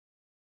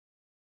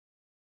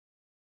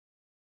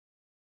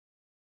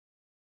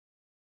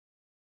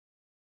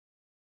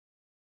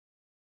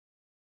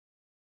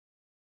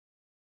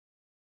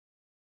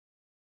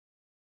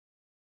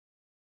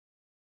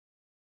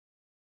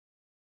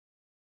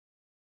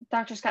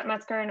Dr. Scott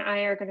Metzger and I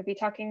are going to be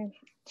talking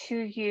to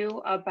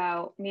you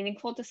about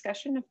meaningful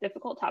discussion of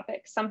difficult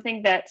topics,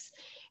 something that's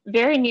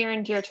very near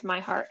and dear to my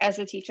heart as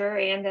a teacher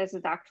and as a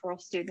doctoral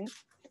student.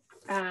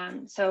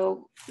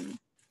 So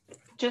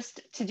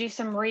just to do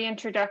some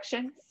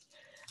reintroductions,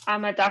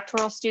 I'm a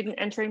doctoral student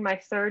entering my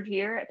third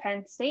year at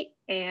Penn State,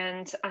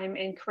 and I'm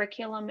in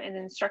curriculum and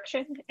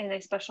instruction, and I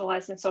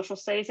specialize in social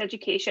studies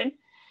education.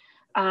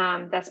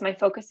 That's my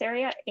focus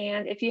area.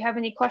 And if you have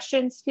any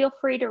questions, feel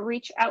free to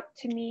reach out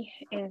to me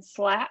in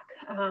Slack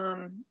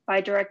by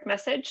direct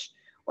message,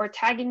 or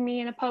tagging me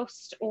in a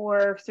post,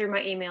 or through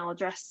my email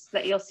address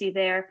that you'll see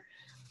there.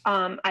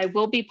 I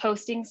will be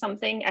posting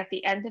something at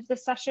the end of the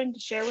session to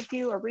share with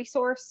you, a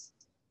resource.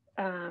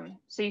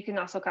 So you can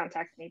also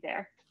contact me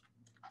there.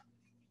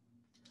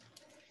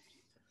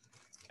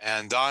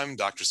 And I'm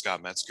Dr.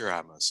 Scott Metzger.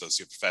 I'm an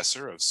associate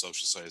professor of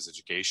social studies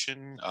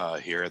education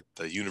here at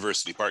the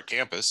University Park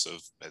campus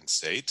of Penn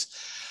State.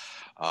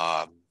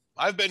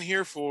 I've been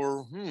here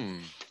for,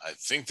 I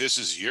think this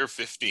is year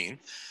 15.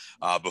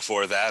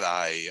 Before that,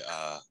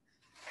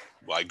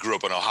 I grew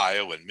up in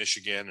Ohio and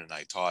Michigan, and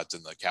I taught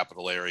in the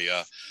capital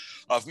area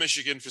of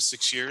Michigan for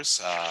 6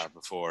 years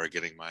before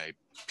getting my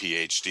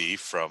PhD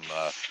from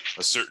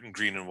a certain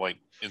green and white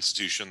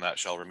institution that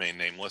shall remain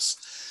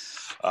nameless.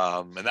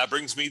 And that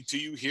brings me to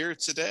you here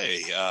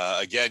today.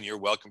 Again, you're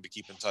welcome to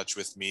keep in touch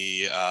with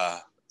me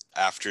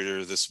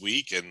after this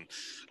week, and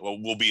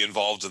we'll be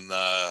involved in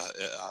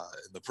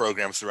the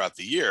program throughout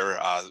the year.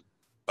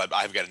 But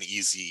I've got an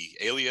easy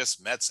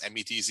alias, Metz,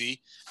 METZ,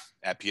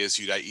 at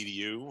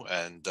psu.edu,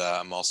 and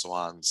I'm also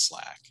on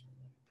Slack.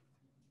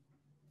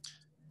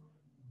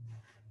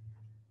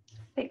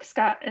 Thanks,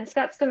 Scott. And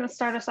Scott's going to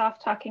start us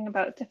off talking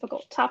about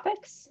difficult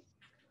topics.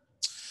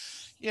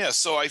 Yeah,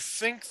 so I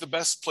think the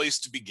best place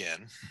to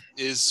begin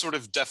is sort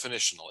of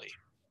definitionally.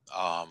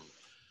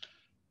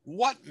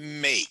 What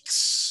makes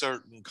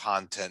certain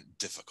content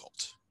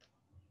difficult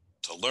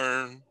to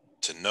learn,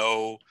 to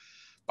know,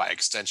 by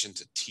extension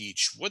to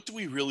teach? What do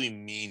we really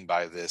mean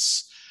by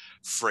this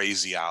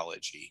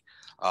phraseology?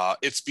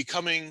 It's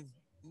becoming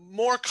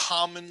more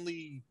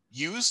commonly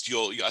used.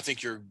 I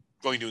think you're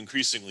going to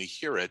increasingly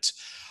hear it,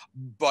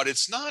 but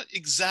it's not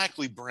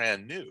exactly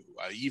brand new.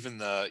 Even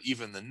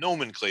the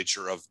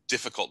nomenclature of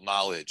difficult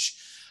knowledge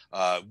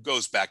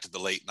goes back to the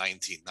late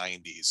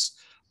 1990s.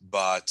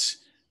 But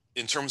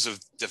in terms of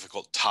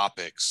difficult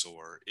topics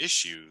or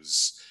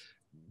issues,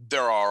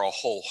 there are a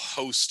whole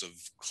host of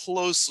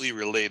closely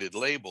related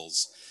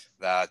labels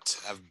that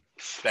have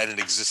been in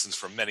existence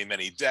for many,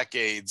 many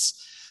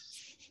decades.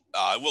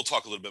 We'll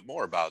talk a little bit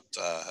more about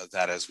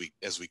that as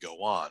we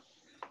go on.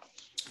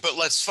 But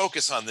let's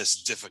focus on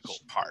this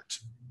difficult part.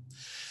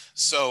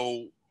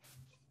 So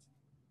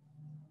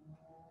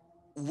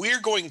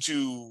we're going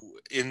to,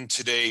 in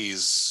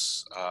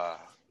today's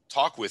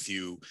talk with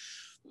you,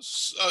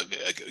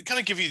 kind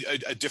of give you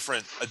a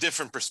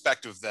different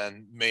perspective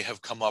than may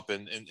have come up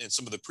in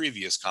some of the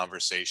previous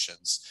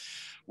conversations,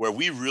 where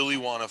we really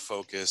want to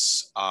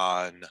focus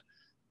on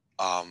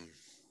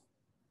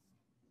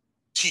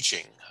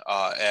teaching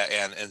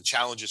and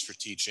challenges for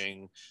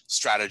teaching,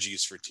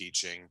 strategies for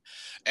teaching,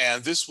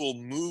 and this will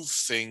move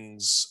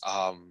things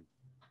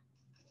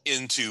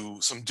into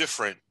some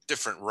different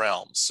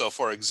realms. So,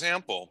 for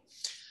example,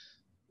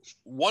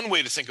 one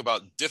way to think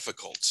about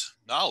difficult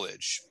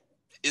knowledge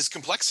is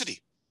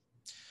complexity.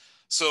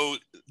 So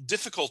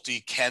difficulty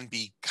can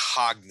be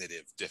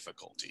cognitive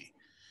difficulty.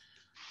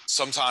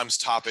 Sometimes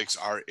topics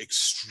are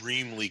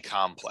extremely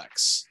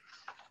complex.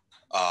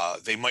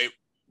 They might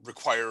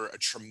require a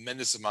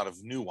tremendous amount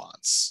of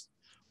nuance.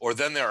 Or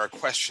then there are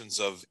questions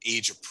of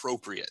age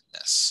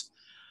appropriateness.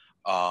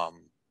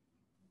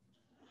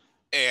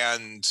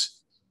 And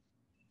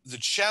the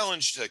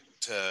challenge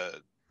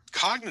to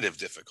cognitive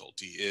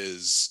difficulty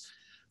is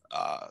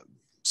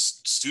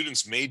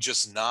students may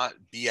just not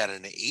be at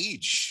an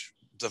age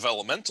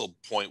developmental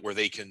point where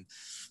they can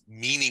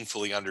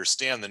meaningfully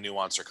understand the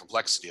nuance or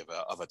complexity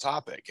of a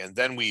topic. And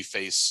then we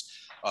face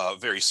a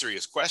very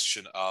serious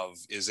question of,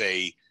 is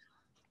a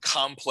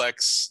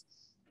complex,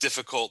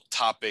 difficult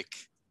topic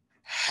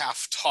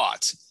half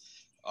taught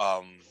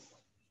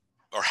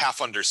or half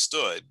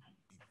understood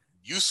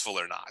useful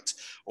or not?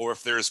 Or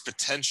if there's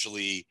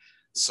potentially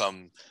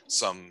some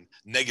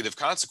negative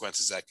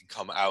consequences that can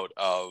come out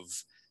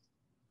of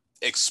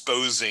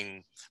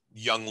exposing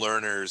young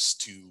learners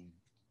to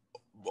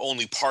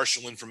only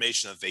partial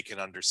information that they can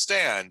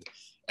understand,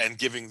 and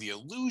giving the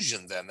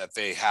illusion then that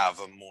they have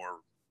a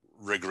more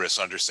rigorous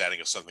understanding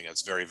of something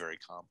that's very, very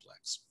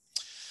complex.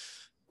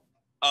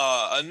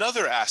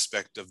 Another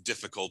aspect of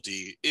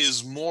difficulty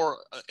is more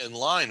in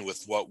line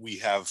with what we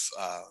have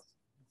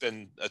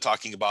been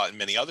talking about in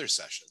many other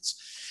sessions.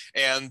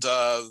 And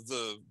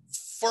the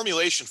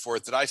formulation for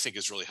it that I think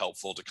is really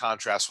helpful to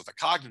contrast with a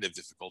cognitive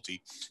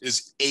difficulty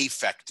is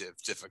affective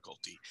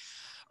difficulty.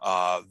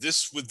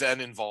 This would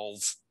then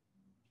involve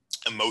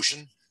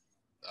emotion,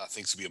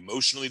 things to be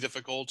emotionally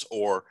difficult,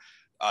 or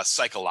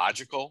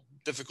psychological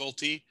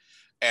difficulty.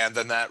 And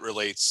then that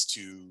relates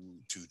to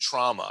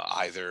trauma,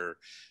 either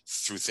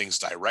through things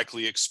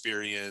directly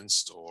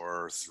experienced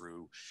or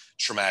through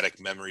traumatic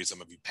memories that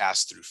might be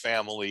passed through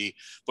family.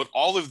 But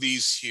all of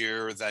these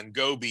here then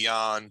go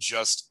beyond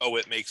just, oh,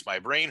 it makes my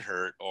brain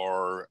hurt,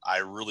 or I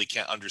really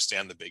can't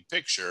understand the big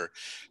picture,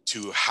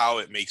 to how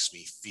it makes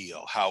me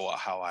feel, how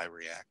I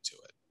react to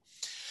it.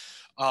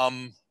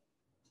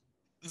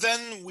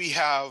 Then we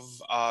have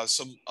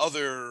some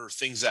other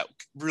things that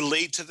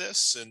relate to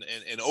this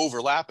and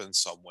overlap in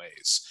some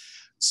ways.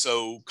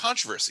 So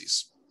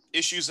controversies,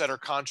 issues that are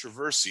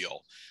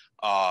controversial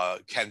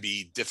can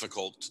be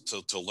difficult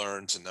to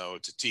learn, to know,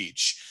 to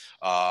teach.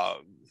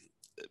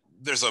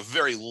 There's a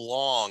very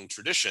long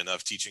tradition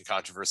of teaching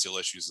controversial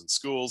issues in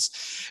schools,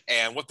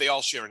 and what they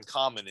all share in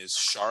common is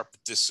sharp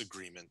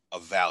disagreement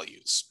of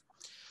values,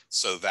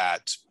 so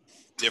that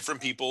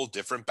different people,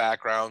 different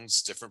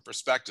backgrounds, different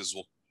perspectives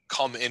will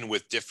come in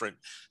with different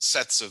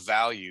sets of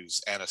values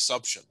and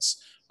assumptions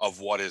of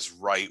what is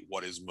right,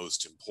 what is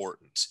most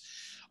important.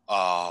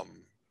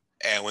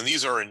 And when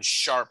these are in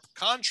sharp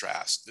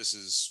contrast, this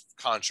is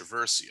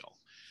controversial.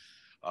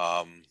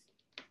 How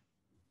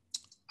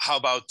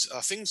about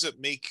things that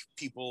make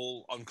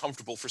people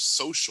uncomfortable for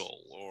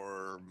social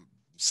or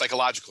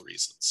psychological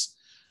reasons?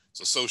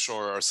 So social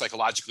or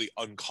psychologically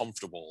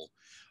uncomfortable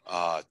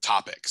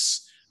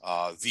topics.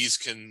 These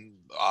can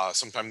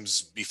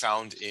sometimes be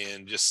found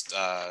in just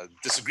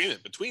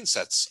disagreement between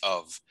sets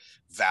of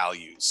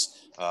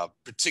values,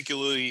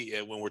 particularly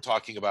when we're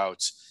talking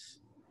about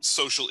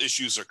social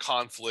issues or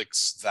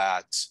conflicts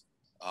that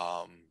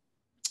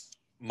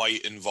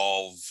might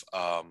involve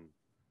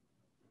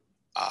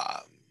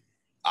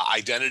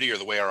identity, or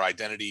the way our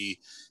identity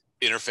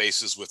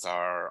interfaces with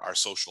our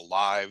social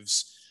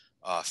lives,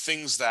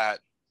 things that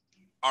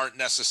aren't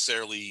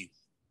necessarily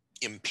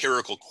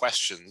empirical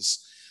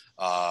questions.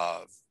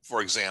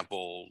 For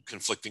example,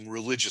 conflicting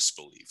religious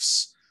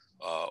beliefs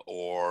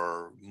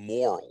or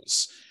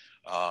morals.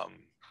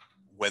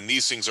 When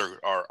these things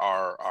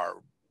are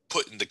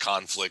put into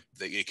conflict,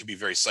 it can be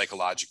very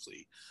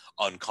psychologically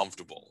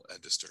uncomfortable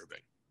and disturbing.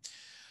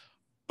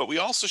 But we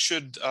also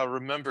should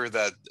remember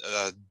that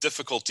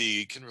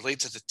difficulty can relate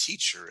to the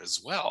teacher as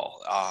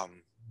well.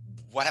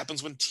 What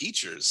happens when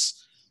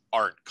teachers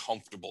aren't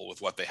comfortable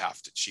with what they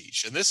have to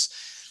teach? And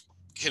this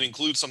can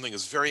include something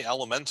as very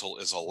elemental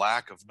as a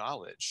lack of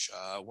knowledge.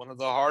 One of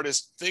the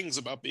hardest things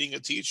about being a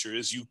teacher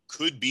is you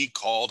could be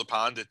called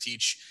upon to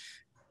teach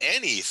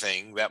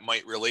anything that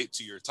might relate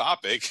to your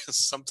topic.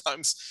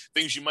 Sometimes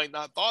things you might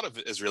not thought of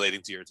as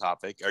relating to your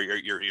topic, or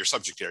your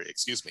subject area,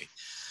 excuse me.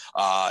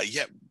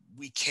 Yet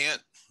we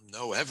can't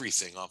know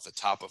everything off the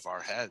top of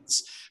our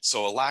heads.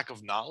 So a lack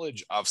of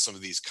knowledge of some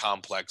of these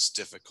complex,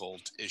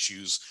 difficult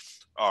issues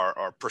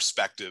or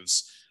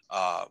perspectives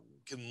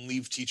can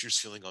leave teachers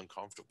feeling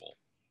uncomfortable.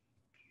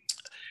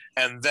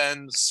 And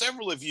then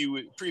several of you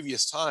at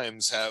previous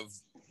times have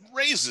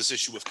raised this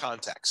issue of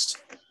context.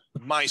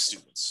 My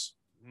students,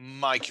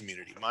 my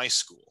community, my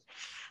school.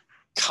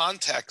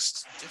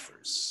 Context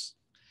differs.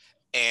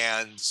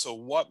 And so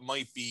what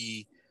might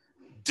be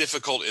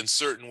difficult in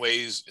certain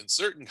ways, in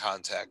certain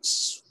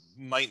contexts,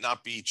 might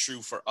not be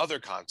true for other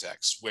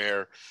contexts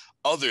where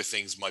other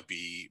things might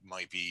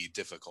be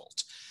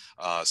difficult.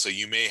 So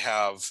you may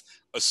have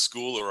a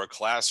school or a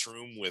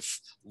classroom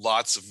with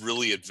lots of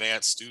really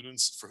advanced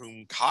students for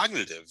whom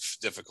cognitive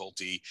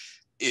difficulty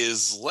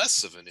is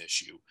less of an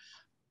issue.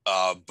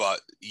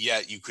 But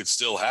yet you could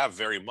still have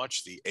very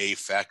much the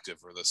affective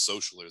or the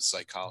social or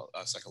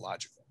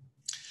psychological.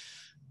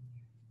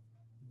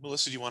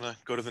 Melissa, do you want to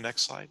go to the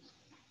next slide?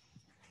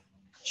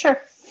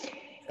 Sure.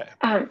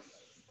 Okay.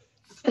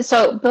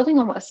 So building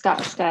on what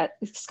Scott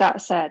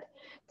said,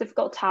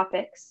 difficult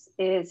topics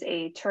is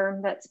a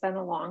term that's been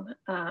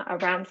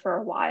around for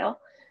a while,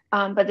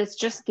 but it's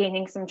just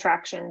gaining some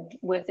traction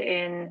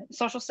within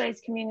social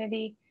studies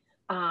community,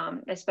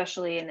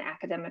 especially in the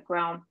academic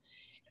realm.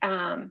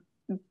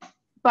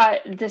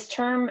 But this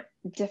term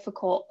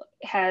difficult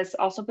has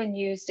also been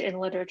used in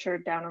literature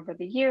down over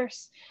the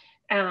years,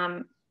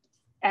 and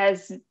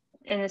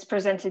is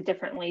presented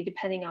differently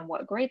depending on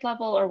what grade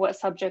level or what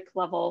subject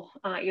level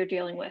you're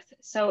dealing with.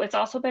 So it's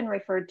also been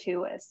referred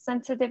to as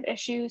sensitive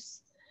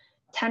issues.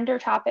 Tender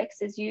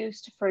topics is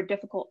used for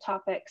difficult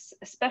topics,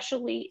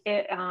 especially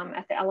at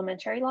the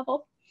elementary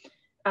level.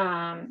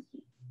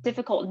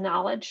 Difficult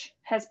knowledge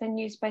has been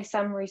used by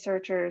some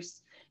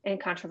researchers in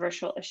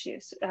controversial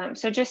issues.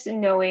 So just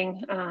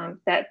knowing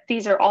that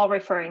these are all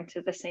referring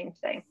to the same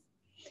thing.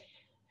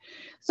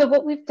 So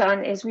what we've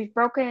done is we've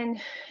broken,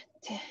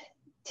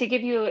 to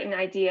give you an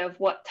idea of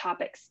what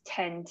topics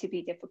tend to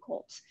be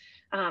difficult,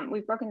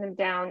 we've broken them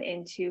down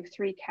into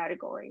 3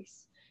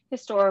 categories: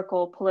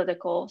 historical,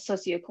 political,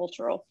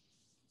 sociocultural.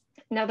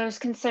 Now there's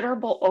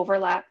considerable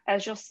overlap,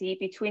 as you'll see,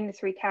 between the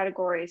 3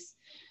 categories,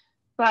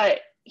 but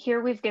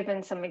here we've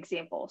given some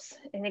examples.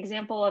 An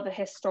example of a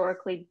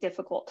historically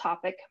difficult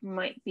topic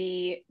might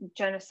be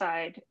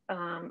genocide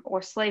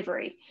or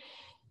slavery.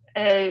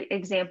 An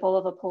example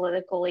of a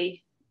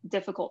politically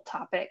difficult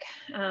topic.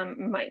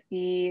 Might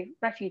be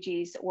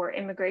refugees or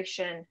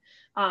immigration,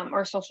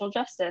 or social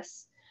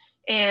justice.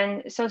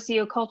 And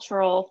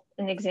sociocultural,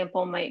 an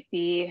example might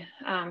be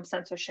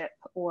censorship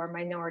or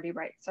minority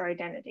rights or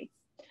identity.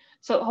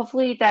 So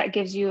hopefully that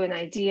gives you an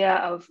idea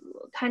of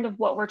kind of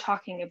what we're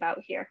talking about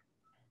here.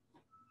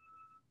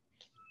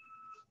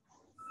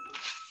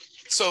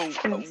 So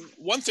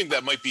one thing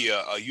that might be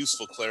a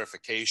useful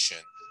clarification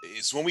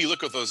is when we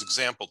look at those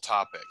example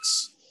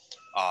topics,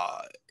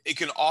 it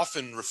can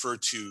often refer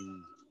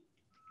to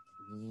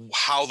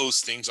how those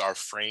things are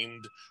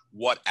framed,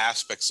 what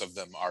aspects of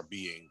them are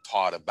being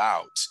taught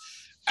about,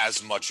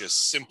 as much as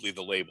simply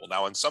the label.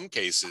 Now, in some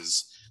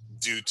cases,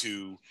 due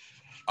to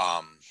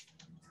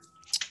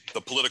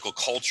the political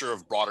culture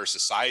of broader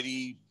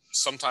society,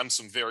 sometimes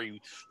some very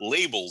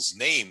labels,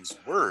 names,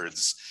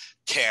 words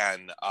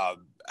can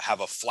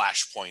have a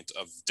flashpoint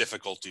of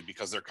difficulty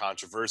because they're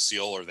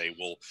controversial, or they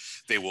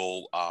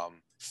will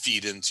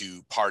feed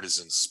into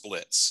partisan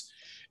splits.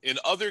 In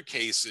other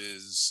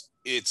cases,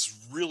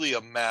 it's really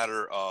a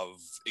matter of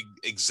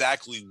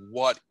exactly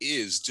what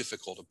is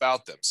difficult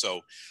about them.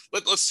 So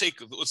let's take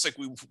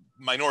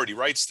minority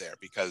rights there,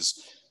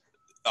 because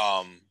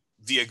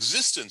the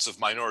existence of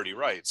minority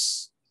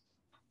rights,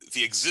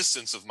 the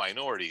existence of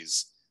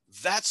minorities,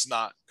 that's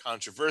not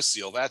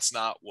controversial. That's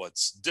not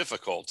what's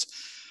difficult.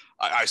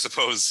 I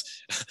suppose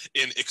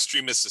in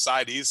extremist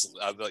societies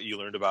that you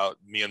learned about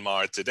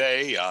Myanmar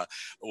today,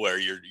 where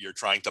you're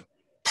trying to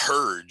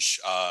purge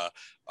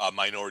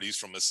minorities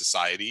from a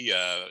society,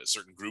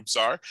 certain groups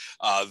are,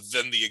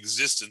 then the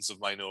existence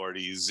of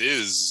minorities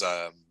is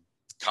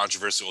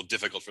controversial and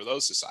difficult for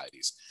those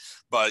societies.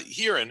 But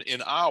here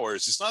in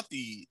ours, it's not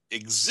the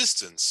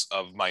existence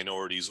of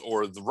minorities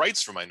or the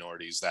rights for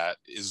minorities that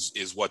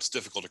is what's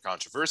difficult or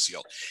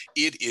controversial.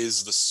 It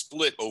is the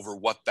split over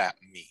what that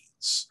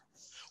means.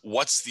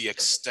 What's the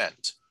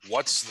extent?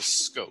 What's the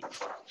scope?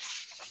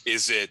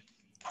 Is it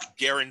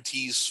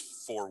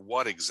guarantees for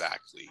what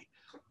exactly?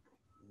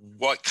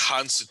 What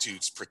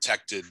constitutes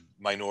protected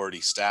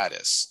minority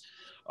status?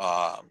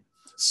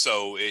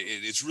 So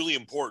it's really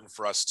important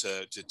for us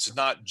to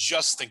not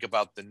just think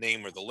about the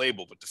name or the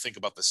label, but to think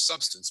about the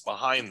substance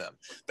behind them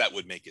that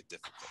would make it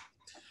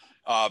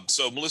difficult.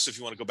 So Melissa, if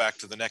you want to go back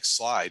to the next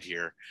slide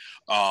here.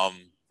 What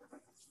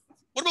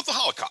about the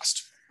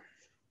Holocaust?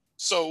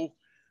 So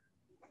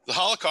the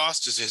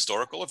Holocaust is a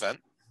historical event.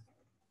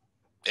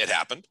 It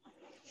happened.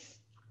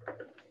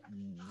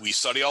 We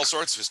study all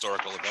sorts of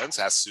historical events,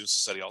 ask students to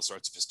study all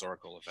sorts of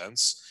historical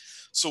events.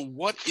 So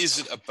what is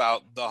it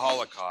about the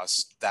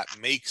Holocaust that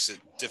makes it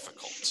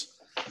difficult?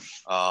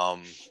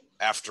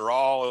 After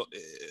all,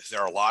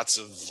 there are lots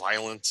of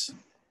violent,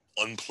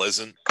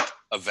 unpleasant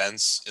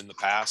events in the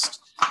past.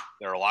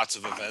 There are lots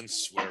of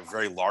events where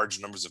very large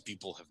numbers of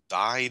people have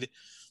died.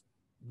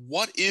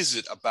 What is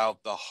it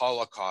about the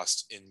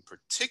Holocaust in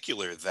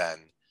particular, then,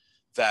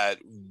 that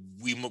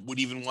we would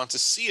even want to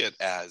see it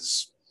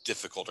as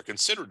difficult or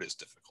consider it as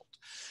difficult?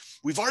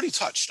 We've already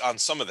touched on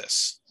some of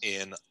this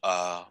in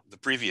the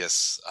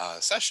previous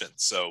session.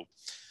 So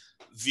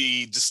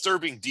the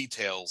disturbing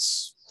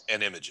details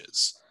and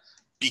images,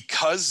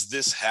 because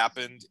this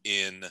happened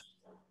in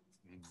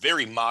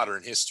very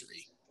modern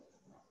history,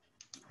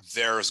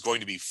 there's going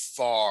to be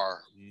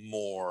far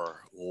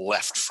more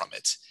left from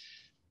it.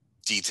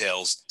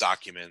 Details,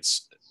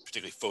 documents,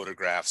 particularly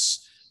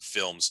photographs,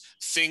 films,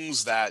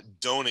 things that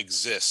don't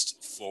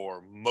exist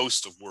for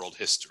most of world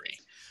history,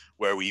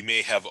 where we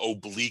may have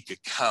oblique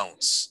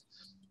accounts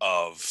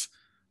of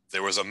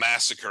there was a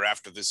massacre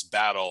after this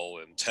battle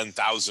and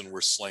 10,000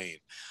 were slain.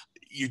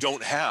 You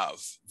don't have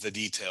the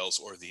details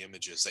or the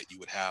images that you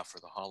would have for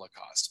the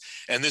Holocaust.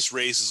 And this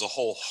raises a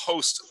whole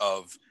host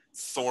of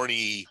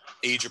thorny,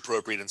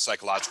 age-appropriate and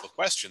psychological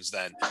questions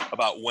then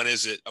about when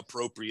is it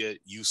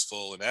appropriate,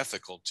 useful, and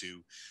ethical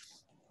to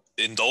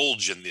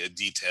indulge in the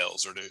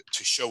details or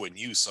to show and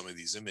use some of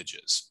these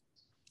images.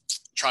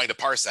 Trying to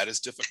parse that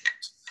is difficult.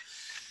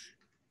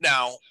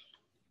 Now,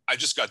 I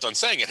just got done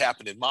saying it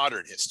happened in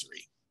modern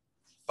history,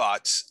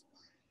 but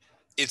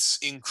it's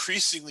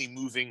increasingly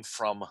moving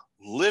from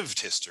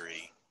lived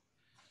history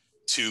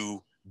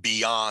to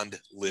beyond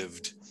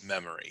lived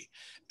memory.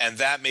 And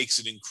that makes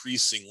it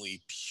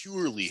increasingly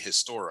purely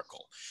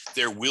historical.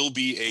 There will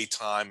be a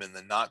time in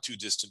the not too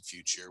distant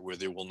future where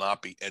there will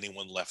not be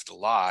anyone left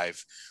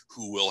alive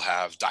who will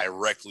have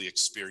directly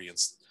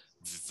experienced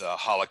the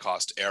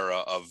Holocaust era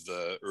of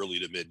the early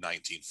to mid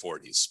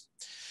 1940s.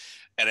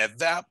 And at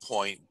that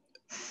point,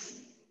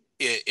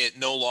 it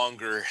no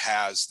longer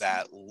has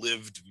that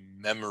lived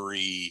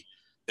memory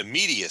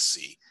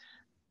immediacy.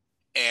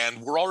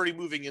 And we're already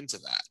moving into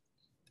that.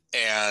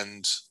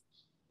 And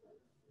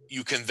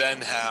you can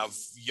then have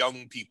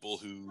young people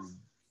who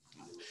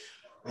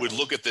would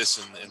look at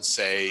this and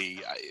say,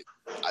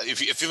 if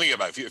you think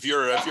about it, if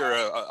you're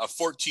a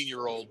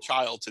 14-year-old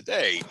child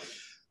today,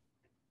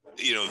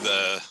 you know,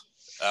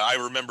 I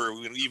remember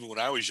even when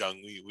I was young,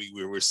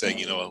 we were saying,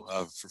 you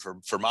know,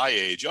 for my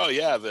age, oh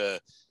yeah, the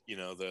You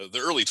know, the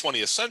early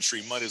 20th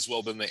century might as well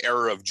have been the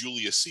era of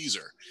Julius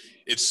Caesar.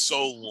 It's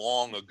so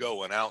long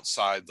ago and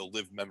outside the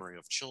lived memory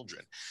of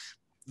children.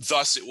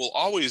 Thus, it will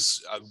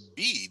always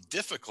be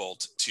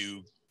difficult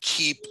to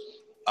keep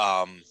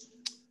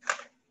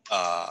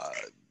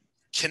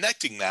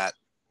connecting that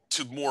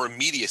to more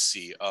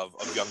immediacy of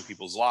young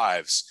people's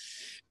lives.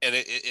 And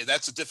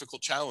that's a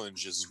difficult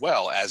challenge as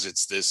well, as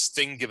it's this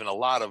thing given a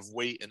lot of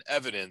weight and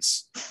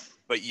evidence,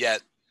 but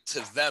yet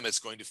to them it's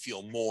going to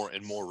feel more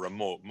and more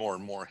remote, more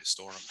and more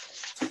historical.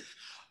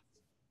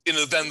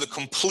 Then the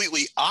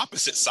completely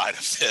opposite side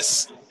of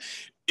this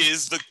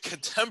is the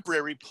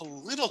contemporary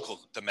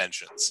political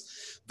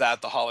dimensions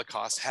that the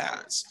Holocaust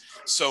has.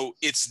 So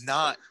it's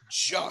not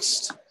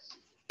just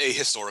a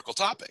historical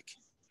topic,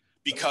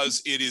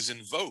 because it is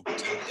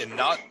invoked, and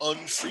not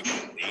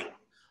unfrequently,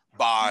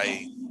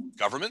 by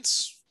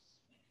governments,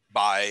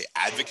 by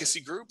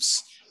advocacy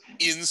groups,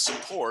 in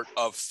support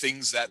of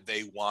things that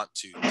they want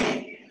to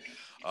do.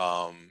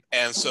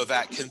 And so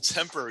that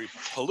contemporary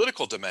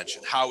political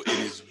dimension, how it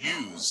is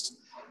used,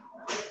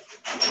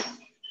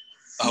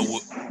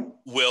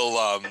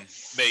 will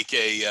make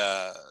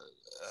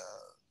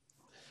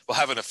will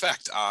have an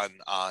effect on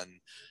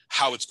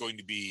how it's going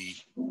to be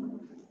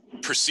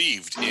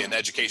perceived in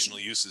educational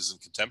uses in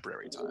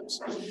contemporary times.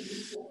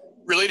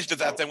 Related to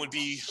that then would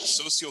be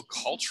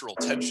sociocultural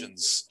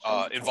tensions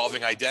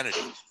involving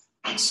identity.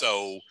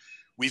 So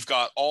we've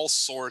got all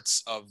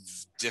sorts of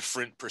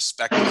different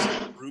perspectives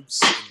and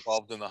groups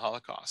involved in the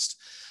Holocaust.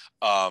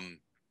 And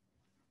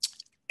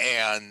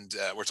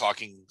we're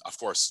talking, of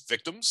course,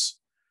 victims,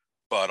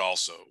 but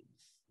also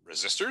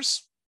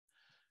resistors,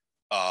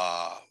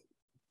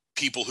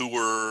 people who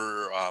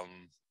were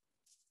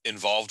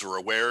involved or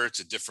aware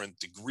to different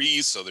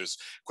degrees. So there's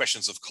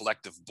questions of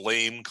collective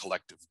blame,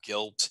 collective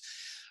guilt.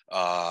 We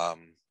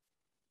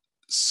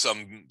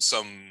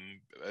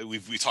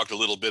talked a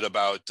little bit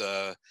about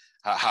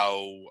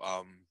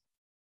how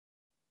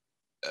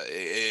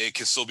it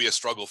can still be a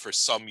struggle for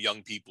some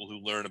young people who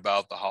learn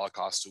about the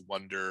Holocaust to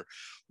wonder,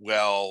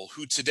 well,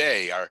 who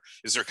today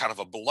is there kind of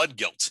a blood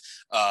guilt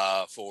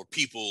for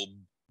people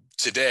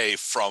today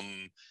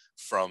from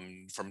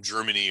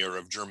Germany or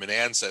of German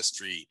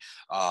ancestry,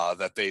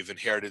 that they've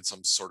inherited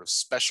some sort of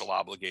special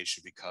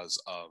obligation because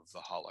of the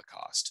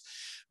Holocaust.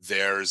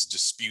 There's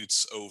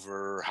disputes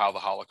over how the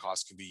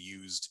Holocaust can be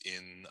used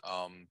in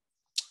kind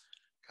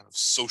of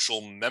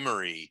social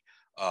memory,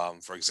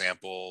 for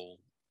example,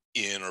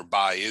 in or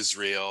by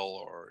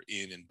Israel, or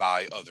in and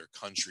by other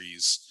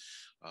countries.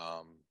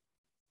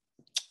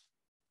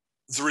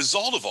 The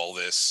result of all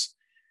this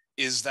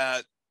is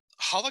that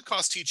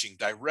Holocaust teaching,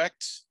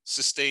 direct,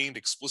 sustained,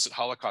 explicit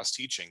Holocaust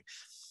teaching,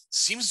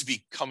 seems to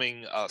be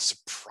becoming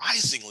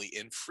surprisingly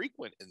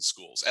infrequent in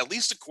schools, at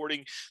least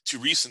according to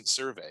recent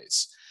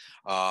surveys.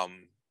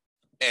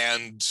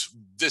 And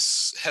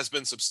this has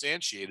been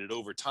substantiated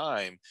over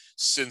time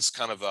since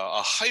kind of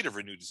a height of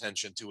renewed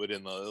attention to it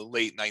in the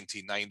late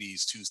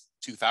 1990s,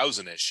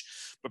 2000-ish,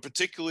 but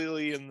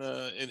particularly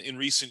in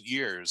recent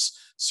years,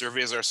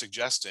 surveys are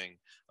suggesting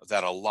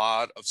that a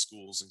lot of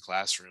schools and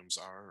classrooms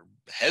are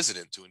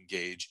hesitant to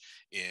engage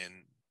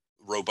in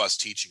robust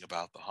teaching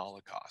about the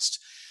Holocaust.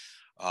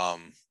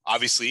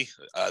 Obviously,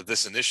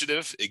 this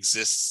initiative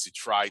exists to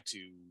try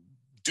to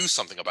do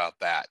something about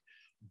that,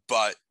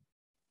 but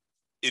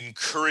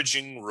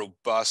encouraging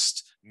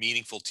robust,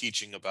 meaningful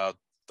teaching about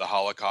the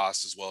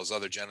Holocaust, as well as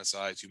other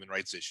genocides, human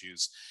rights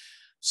issues,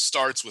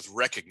 starts with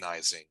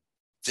recognizing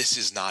this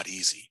is not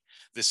easy.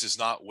 This is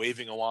not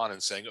waving a wand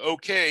and saying,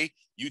 okay,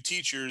 you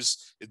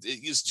teachers,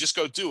 just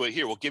go do it.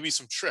 Here, we'll give you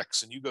some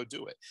tricks and you go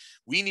do it.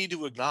 We need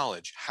to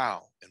acknowledge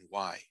how and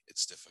why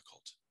it's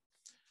difficult.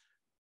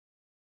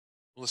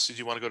 Melissa, do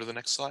you want to go to the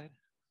next slide?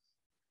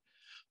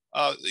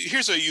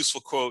 Here's a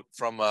useful quote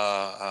from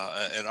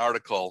an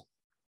article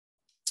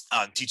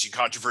on teaching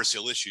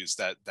controversial issues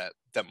that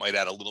might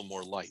add a little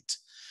more light.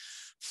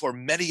 For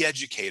many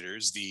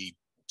educators, the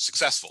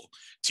successful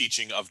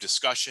teaching of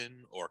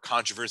discussion or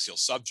controversial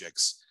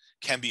subjects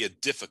can be a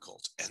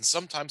difficult and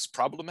sometimes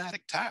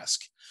problematic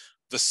task.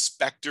 The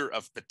specter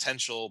of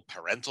potential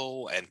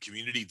parental and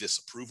community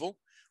disapproval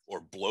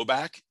or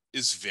blowback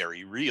is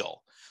very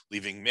real,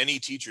 leaving many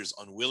teachers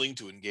unwilling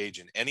to engage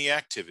in any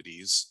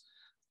activities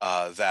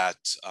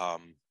that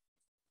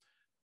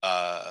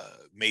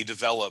may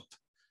develop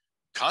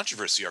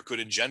controversy or could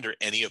engender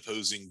any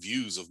opposing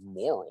views of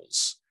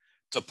morals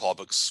to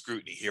public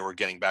scrutiny. Here we're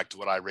getting back to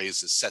what I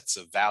raised as sets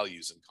of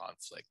values in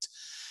conflict.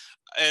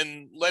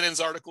 And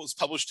Lenin's article was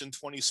published in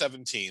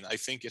 2017. I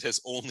think it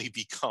has only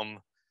become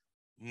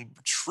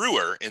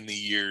truer in the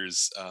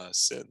years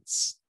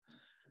since.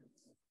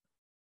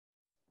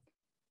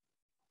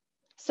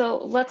 So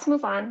let's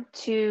move on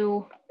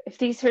to, if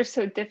these are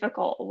so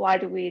difficult, why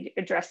do we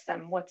address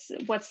them? What's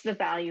the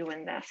value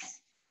in this?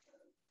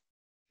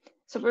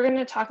 So we're going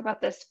to talk about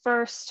this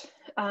first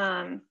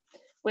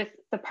with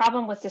the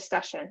problem with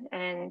discussion.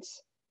 And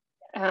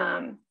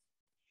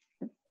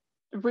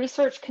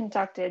research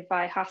conducted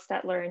by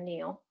Hostetler and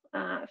Neal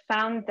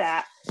found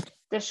that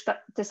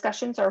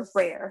discussions are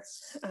rare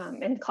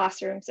in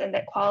classrooms, and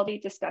that quality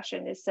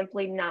discussion is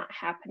simply not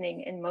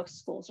happening in most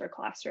schools or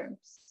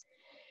classrooms.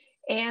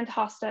 And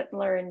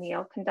Hostetler and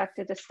Neal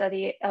conducted a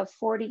study of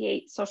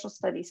 48 social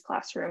studies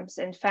classrooms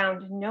and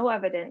found no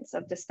evidence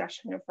of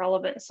discussion of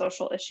relevant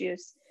social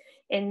issues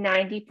in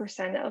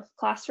 90% of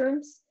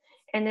classrooms.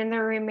 And in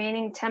the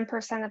remaining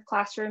 10% of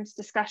classrooms,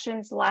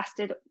 discussions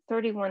lasted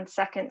 31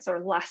 seconds or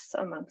less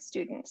among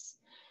students.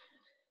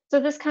 So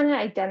this kind of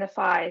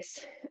identifies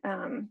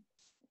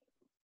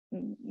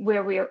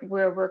where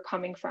we're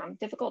coming from.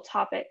 Difficult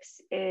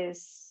topics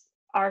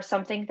are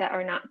something that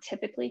are not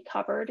typically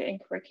covered in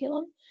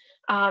curriculum,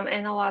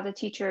 and a lot of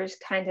teachers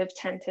kind of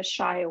tend to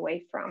shy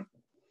away from.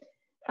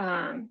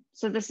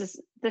 So this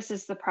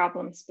is the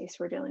problem space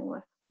we're dealing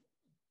with.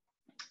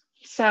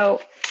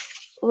 So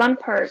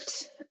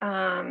Lempert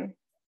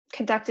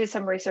conducted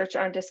some research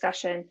on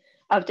discussion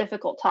of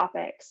difficult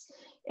topics,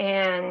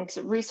 and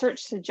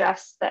research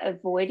suggests that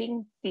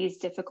avoiding these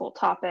difficult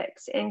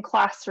topics in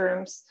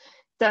classrooms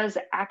does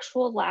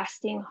actual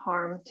lasting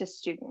harm to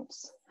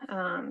students.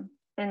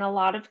 In a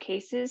lot of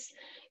cases,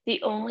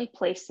 the only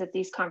place that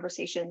these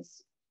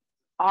conversations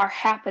are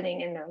happening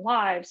in their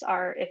lives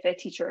are if a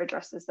teacher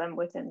addresses them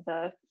within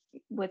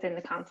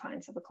the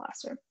confines of a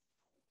classroom.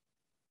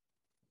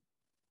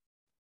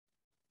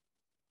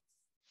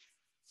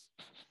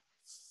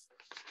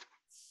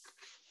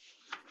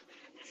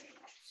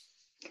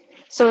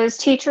 So as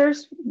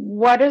teachers,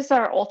 what is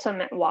our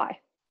ultimate why?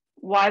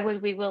 Why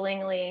would we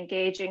willingly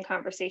engage in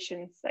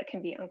conversations that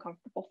can be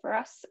uncomfortable for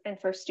us and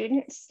for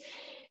students?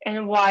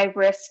 And why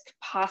risk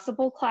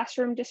possible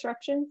classroom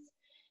disruptions?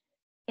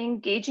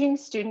 Engaging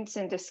students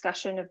in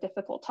discussion of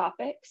difficult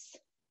topics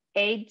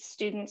aids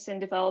students in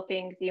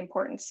developing the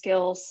important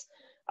skills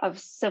of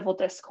civil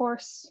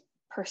discourse,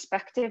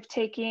 perspective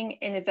taking,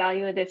 and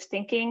evaluative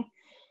thinking.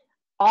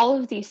 All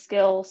of these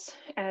skills,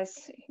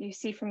 as you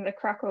see from the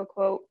Krakow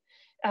quote,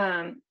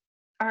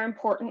 are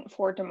important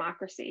for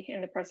democracy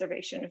and the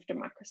preservation of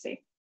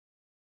democracy.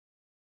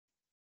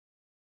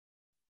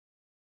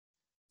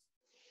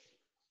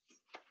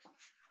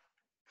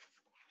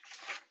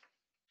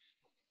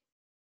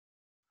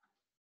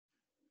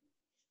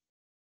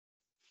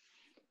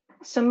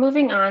 So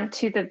moving on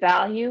to the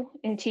value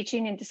in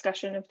teaching and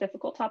discussion of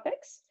difficult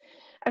topics,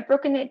 I've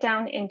broken it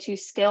down into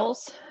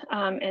skills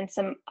and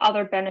some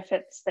other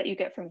benefits that you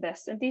get from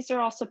this. And these are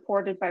all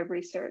supported by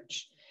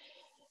research.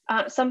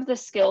 Some of the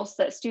skills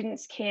that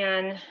students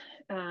can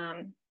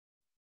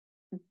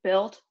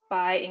build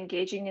by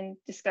engaging in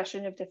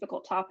discussion of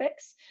difficult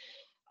topics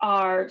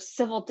are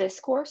civil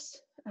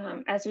discourse,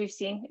 as we've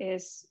seen,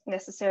 is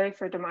necessary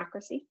for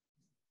democracy.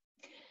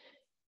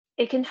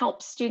 It can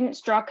help students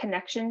draw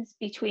connections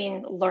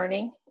between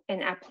learning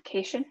and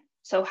application,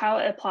 so how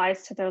it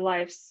applies to their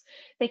lives.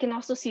 They can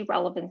also see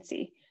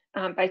relevancy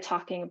by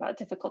talking about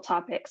difficult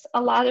topics,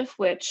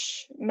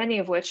 many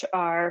of which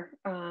are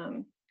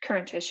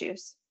current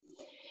issues.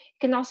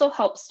 It can also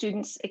help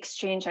students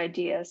exchange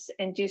ideas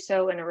and do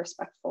so in a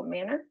respectful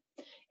manner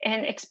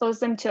and expose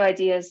them to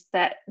ideas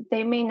that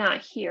they may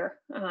not hear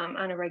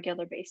on a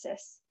regular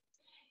basis.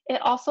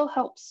 It also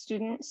helps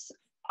students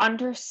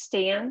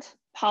understand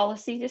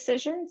policy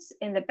decisions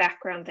and the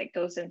background that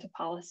goes into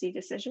policy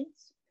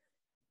decisions.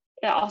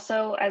 It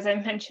also, as I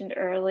mentioned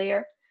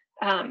earlier,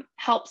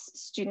 helps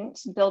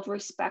students build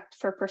respect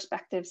for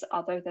perspectives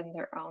other than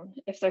their own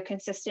if they're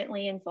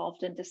consistently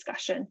involved in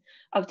discussion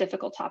of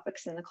difficult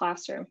topics in the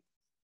classroom.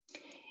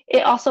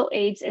 It also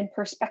aids in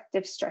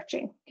perspective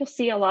stretching. You'll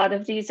see a lot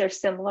of these are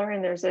similar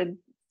and there's a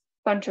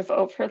bunch of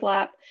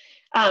overlap.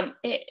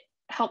 It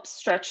helps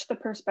stretch the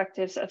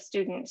perspectives of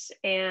students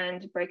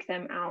and break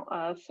them out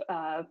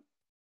of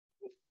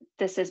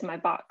this is my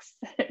box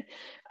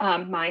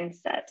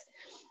mindset.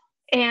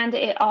 And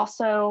it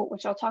also,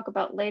 which I'll talk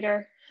about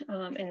later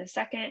in a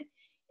second,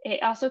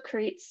 it also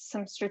creates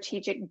some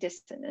strategic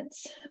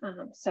dissonance.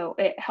 So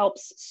it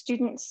helps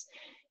students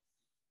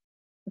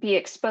be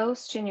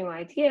exposed to new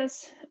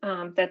ideas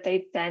that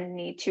they then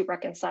need to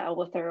reconcile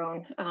with their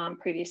own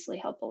previously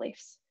held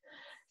beliefs.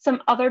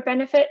 Some other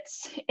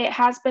benefits, it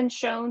has been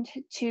shown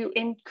to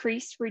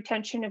increase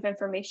retention of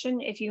information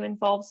if you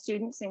involve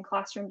students in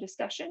classroom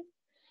discussion.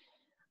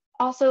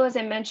 Also, as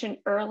I mentioned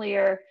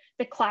earlier,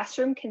 the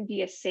classroom can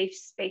be a safe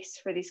space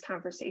for these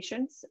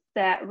conversations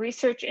that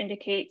research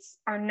indicates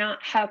are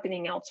not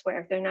happening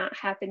elsewhere. They're not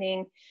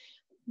happening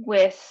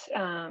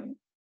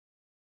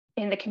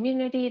in the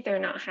community. They're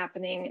not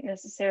happening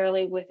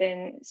necessarily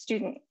within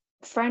student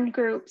friend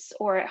groups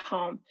or at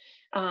home.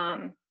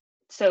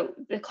 So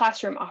the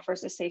classroom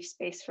offers a safe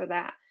space for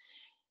that.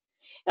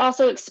 It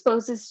also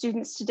exposes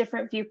students to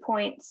different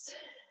viewpoints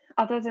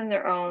other than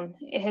their own.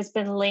 It has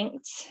been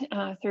linked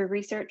through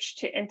research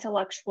to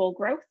intellectual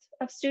growth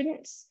of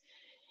students,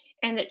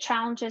 and it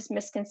challenges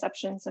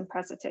misconceptions and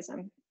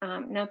presentism.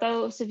 Now,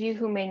 those of you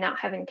who may not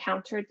have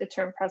encountered the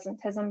term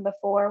presentism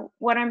before,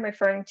 what I'm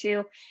referring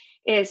to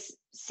is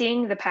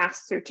seeing the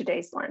past through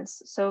today's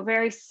lens. So a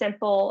very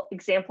simple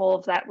example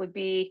of that would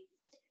be,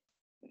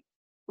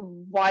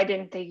 why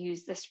didn't they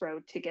use this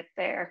road to get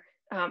there?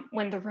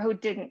 when the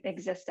road didn't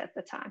exist at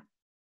the time.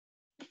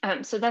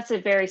 So that's a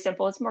very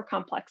simple, it's more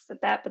complex than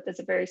that, but that's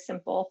a very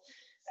simple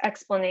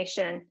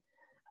explanation.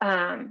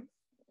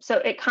 So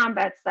it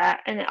combats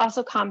that, and it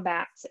also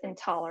combats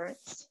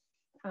intolerance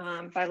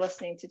by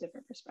listening to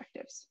different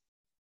perspectives.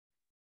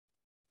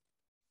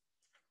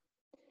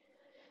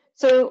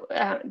 So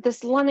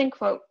this Lennon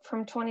quote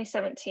from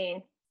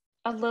 2017,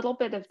 "A little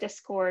bit of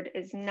discord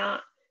is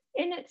not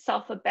in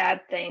itself a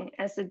bad thing,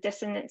 as the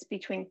dissonance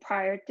between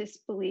prior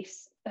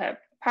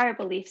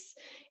beliefs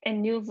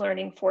and new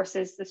learning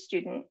forces the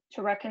student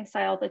to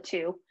reconcile the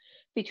two,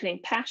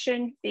 between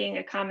passion being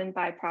a common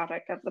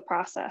byproduct of the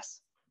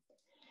process.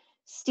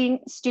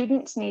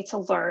 Students need to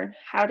learn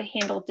how to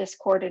handle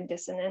discord and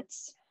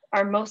dissonance.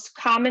 Our most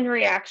common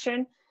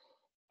reaction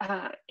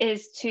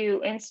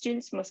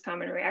students' most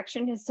common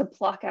reaction is to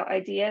block out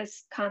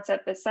ideas,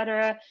 concepts,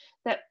 etc.,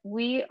 that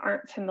we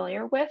aren't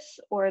familiar with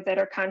or that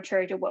are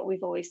contrary to what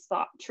we've always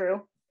thought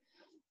true.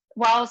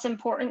 While it's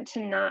important to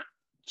not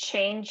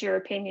change your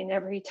opinion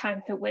every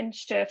time the wind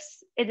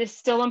shifts, it is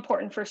still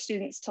important for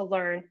students to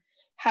learn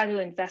how to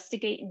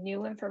investigate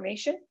new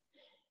information,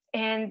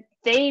 and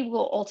they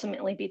will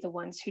ultimately be the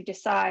ones who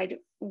decide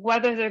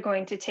whether they're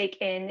going to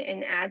take in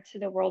and add to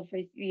the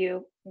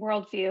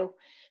worldview.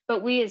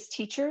 But we as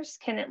teachers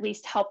can at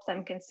least help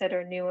them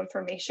consider new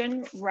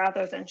information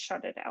rather than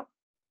shut it out."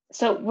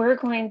 So we're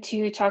going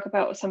to talk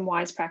about some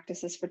wise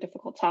practices for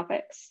difficult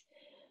topics.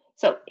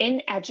 So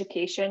in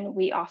education,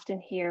 we often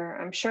hear,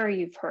 I'm sure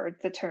you've heard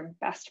the term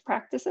best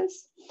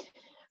practices.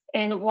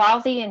 And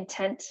while the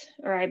intent,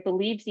 or I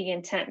believe the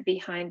intent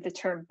behind the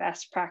term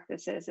best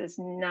practices is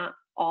not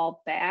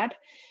all bad,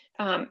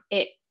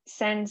 it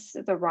sends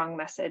the wrong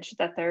message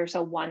that there's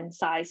a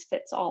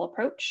one-size-fits-all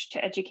approach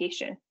to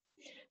education.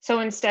 So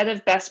instead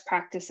of best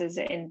practices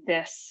in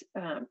this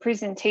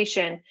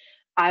presentation,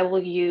 I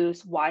will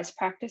use wise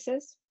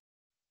practices.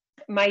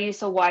 My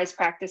use of wise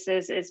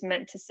practices is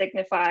meant to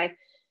signify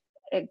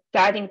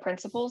guiding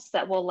principles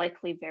that will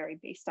likely vary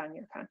based on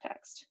your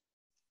context.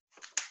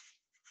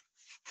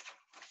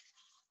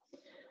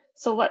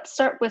 So let's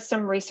start with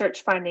some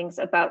research findings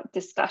about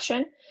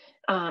discussion,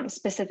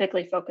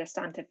 specifically focused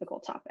on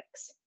difficult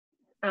topics.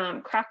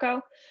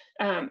 Krakow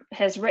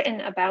has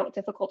written about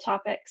difficult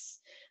topics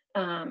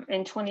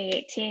in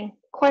 2018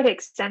 quite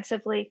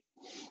extensively,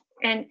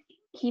 and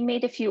he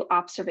made a few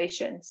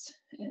observations.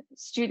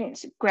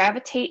 Students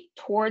gravitate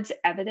towards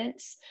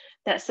evidence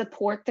that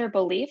support their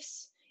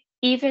beliefs,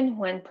 even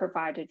when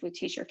provided with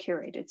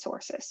teacher-curated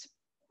sources.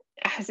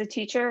 As a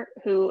teacher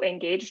who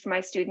engaged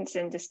my students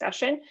in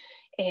discussion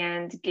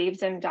and gave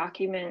them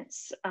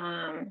documents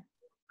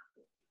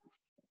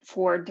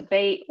for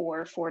debate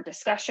or for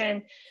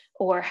discussion,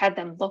 or had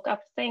them look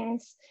up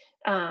things,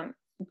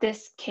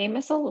 this came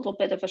as a little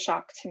bit of a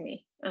shock to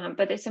me,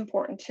 but it's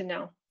important to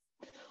know.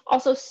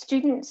 Also,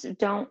 students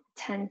don't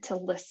tend to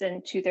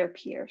listen to their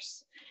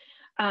peers.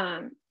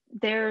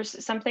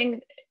 There's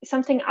something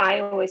I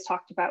always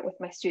talked about with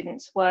my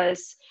students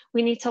was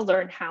we need to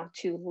learn how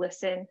to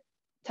listen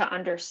to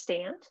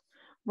understand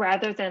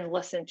rather than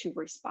listen to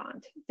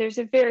respond. There's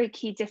a very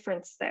key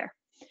difference there.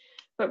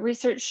 But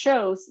research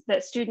shows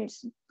that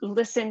students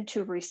listen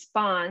to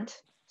respond.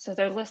 So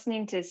they're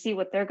listening to see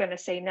what they're going to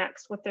say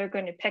next, what they're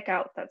going to pick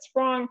out that's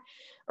wrong,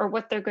 or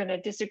what they're going to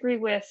disagree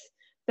with.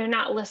 They're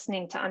not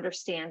listening to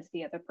understand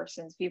the other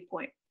person's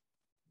viewpoint.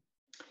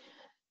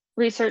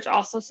 Research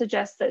also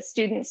suggests that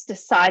students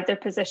decide their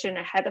position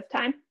ahead of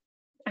time.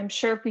 I'm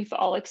sure we've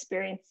all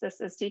experienced this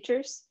as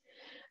teachers.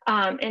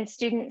 And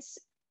students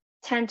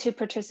tend to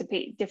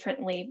participate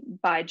differently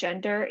by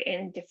gender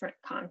in different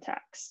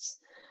contexts.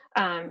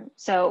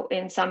 So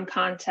in some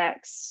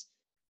contexts,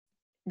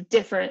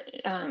 different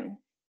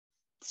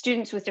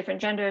students with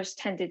different genders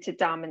tended to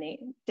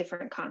dominate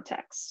different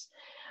contexts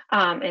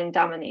and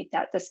dominate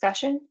that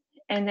discussion.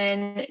 And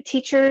then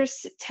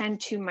teachers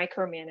tend to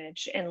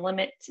micromanage and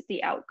limit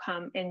the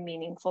outcome and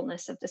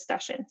meaningfulness of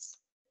discussions.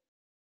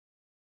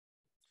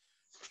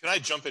 Can I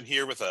jump in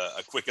here with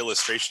a quick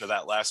illustration of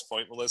that last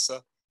point,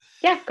 Melissa?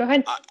 Yeah, go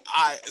ahead.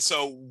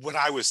 So when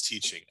I was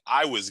teaching,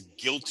 I was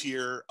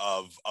guiltier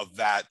of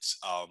that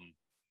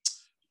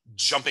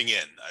jumping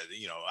in.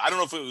 I don't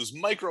know if it was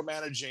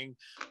micromanaging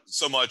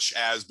so much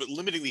as, but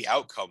limiting the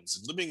outcomes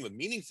and limiting the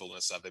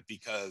meaningfulness of it,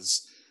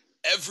 because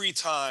every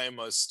time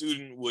a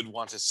student would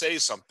want to say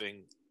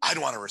something, I'd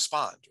want to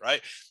respond,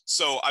 right?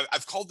 So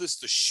I've called this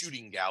the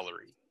shooting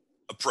gallery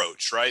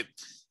approach, right?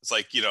 It's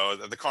like,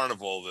 at the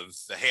carnival,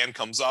 the hand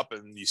comes up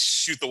and you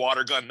shoot the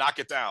water gun, knock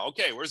it down.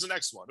 Okay, where's the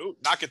next one? Ooh,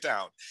 knock it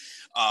down.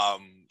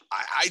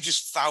 I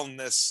just found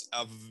this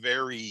a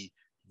very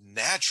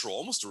natural,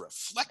 almost a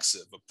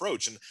reflexive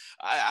approach. And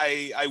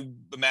I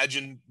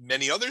imagine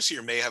many others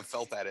here may have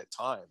felt that at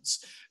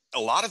times. A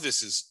lot of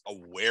this is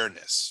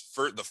awareness.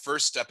 The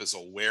first step is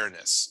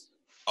awareness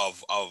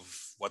of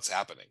what's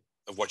happening,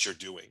 of what you're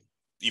doing,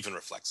 even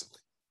reflexively.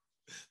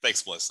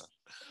 Thanks, Melissa.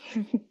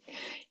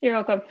 You're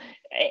welcome.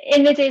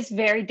 And it is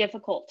very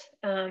difficult.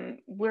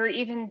 We're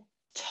even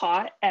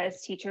taught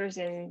as teachers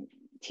in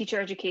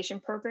teacher education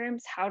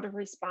programs, how to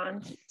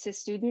respond to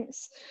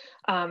students,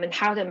 and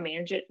how to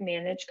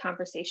manage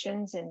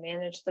conversations and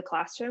manage the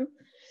classroom.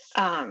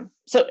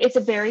 So it's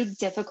a very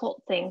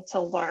difficult thing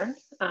to learn,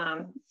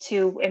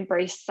 to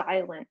embrace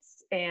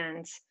silence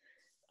and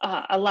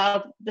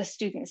allow the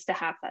students to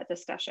have that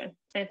discussion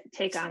and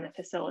take on a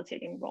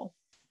facilitating role.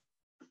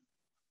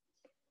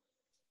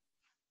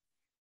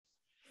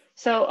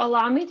 So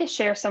allow me to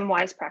share some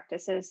wise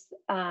practices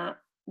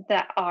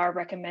that are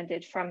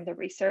recommended from the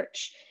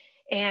research,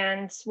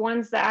 and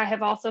ones that I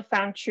have also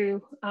found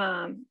true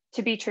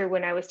to be true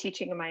when I was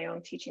teaching in my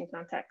own teaching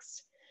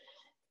context.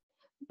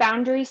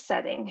 Boundary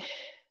setting.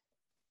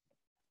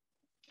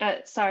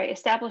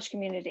 Establish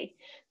community.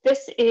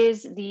 This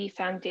is the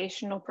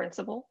foundational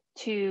principle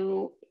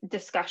to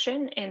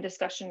discussion and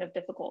discussion of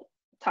difficult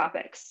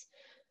topics.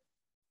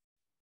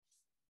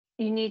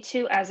 You need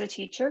to, as a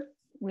teacher,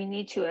 we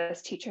need to,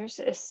 as teachers,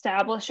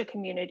 establish a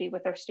community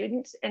with our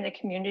students and a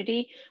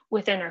community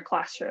within our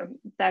classroom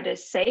that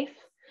is safe,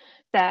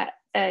 that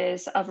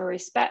is of a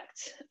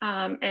respect,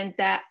 and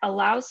that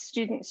allows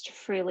students to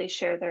freely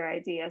share their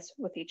ideas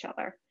with each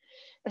other.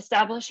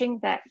 Establishing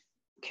that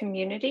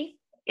community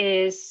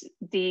is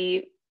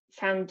the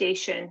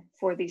foundation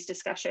for these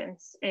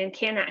discussions and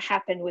cannot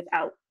happen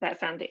without that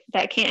foundation.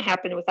 That can't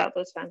happen without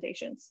those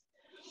foundations.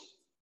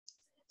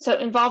 So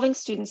involving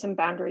students in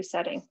boundary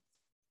setting.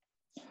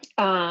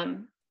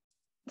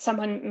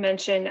 Someone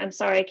mentioned, I'm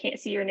sorry, I can't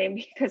see your name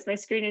because my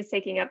screen is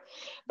taking up,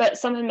 but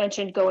someone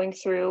mentioned going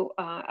through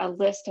a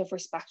list of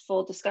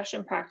respectful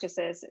discussion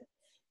practices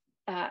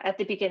at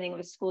the beginning of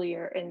a school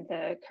year in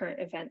the current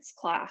events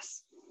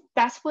class.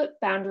 That's what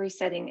boundary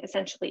setting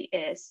essentially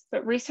is,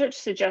 but research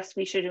suggests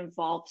we should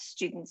involve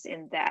students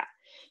in that.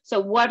 So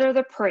what are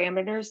the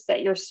parameters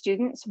that your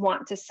students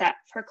want to set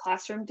for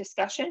classroom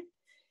discussion?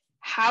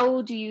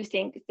 How do you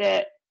think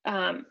that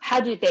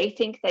how do they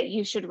think that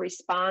you should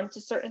respond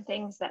to certain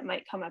things that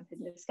might come up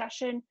in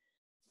discussion?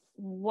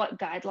 What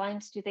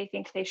guidelines do they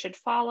think they should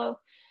follow?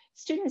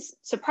 Students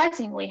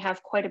surprisingly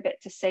have quite a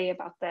bit to say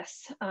about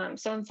this.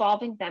 So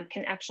involving them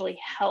can actually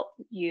help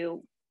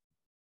you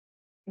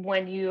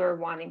when you are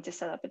wanting to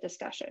set up a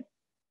discussion.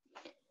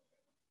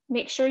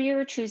 Make sure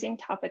you're choosing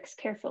topics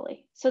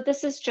carefully. So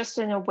this is just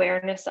an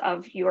awareness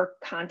of your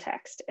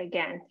context.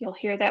 Again, you'll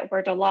hear that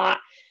word a lot.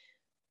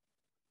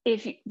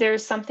 If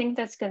there's something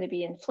that's going to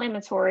be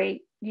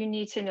inflammatory, you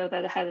need to know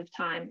that ahead of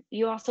time.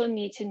 You also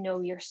need to know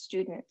your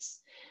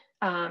students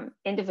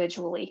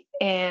individually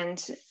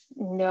and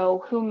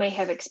know who may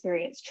have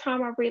experienced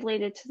trauma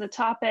related to the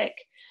topic,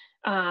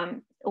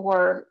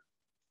 or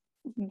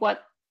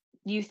what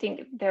you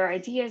think their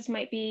ideas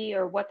might be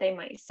or what they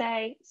might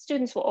say.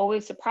 Students will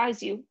always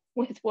surprise you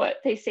with what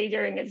they say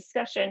during a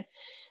discussion,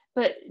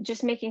 but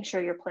just making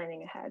sure you're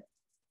planning ahead.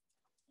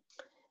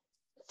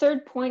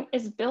 Third point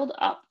is build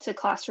up to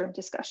classroom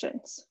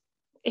discussions.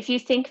 If you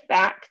think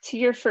back to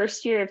your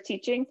first year of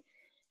teaching,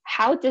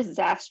 how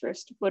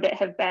disastrous would it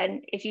have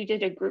been if you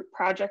did a group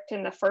project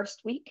in the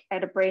first week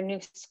at a brand new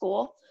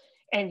school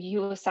and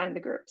you assigned the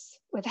groups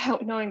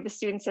without knowing the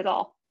students at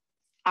all?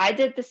 I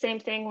did the same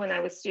thing when I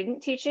was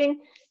student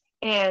teaching,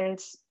 and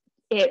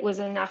it was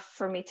enough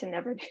for me to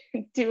never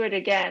do it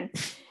again.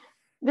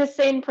 The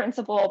same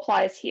principle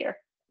applies here.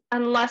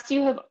 Unless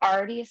you have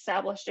already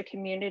established a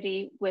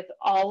community with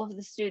all of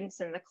the students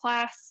in the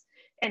class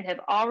and have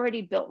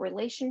already built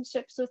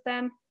relationships with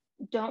them,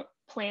 don't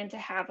plan to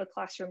have a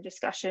classroom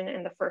discussion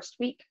in the first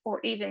week or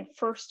even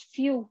first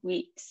few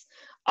weeks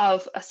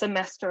of a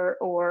semester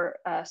or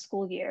a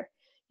school year.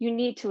 You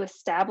need to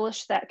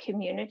establish that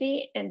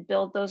community and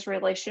build those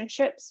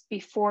relationships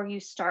before you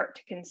start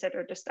to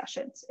consider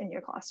discussions in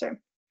your classroom.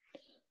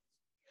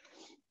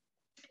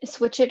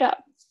 Switch it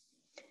up.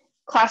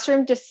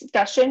 Classroom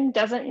discussion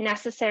doesn't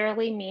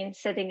necessarily mean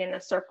sitting in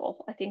a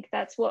circle. I think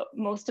that's what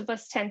most of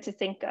us tend to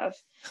think of.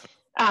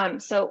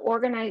 So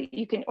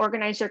you can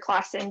organize your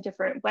class in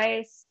different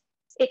ways.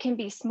 It can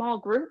be small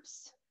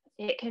groups.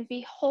 It can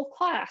be whole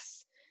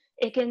class.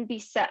 It can be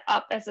set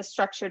up as a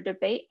structured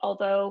debate,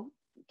 although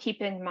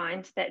keep in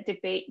mind that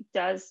debate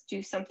does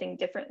do something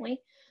differently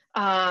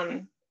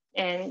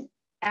and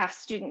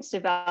ask students to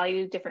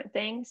value different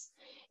things.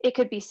 It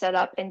could be set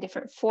up in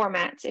different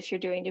formats if you're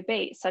doing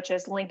debate, such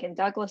as Lincoln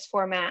Douglas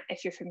format,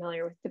 if you're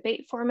familiar with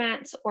debate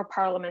formats, or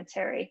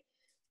parliamentary.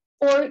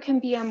 Or it can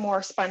be a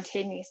more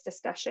spontaneous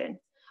discussion.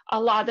 A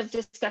lot of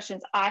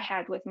discussions I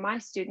had with my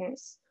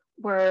students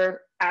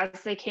were, as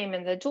they came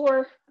in the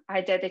door, I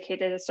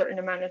dedicated a certain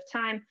amount of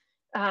time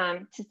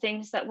to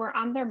things that were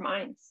on their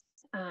minds.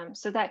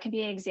 So that can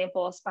be an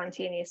example of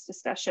spontaneous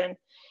discussion.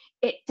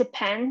 It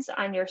depends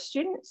on your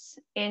students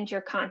and your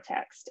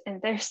context.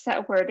 And there's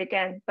that word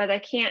again, but I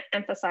can't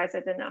emphasize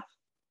it enough.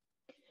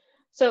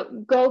 So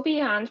go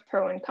beyond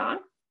pro and con.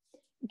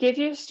 Give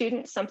your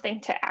students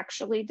something to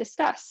actually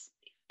discuss.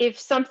 If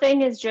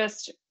something is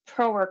just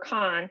pro or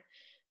con,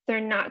 they're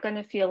not going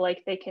to feel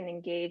like they can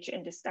engage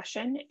in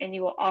discussion, and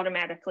you will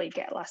automatically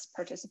get less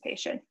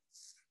participation.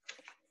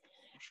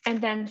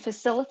 And then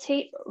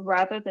facilitate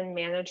rather than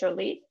manage or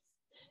lead.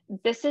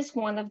 This is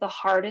one of the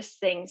hardest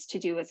things to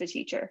do as a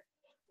teacher.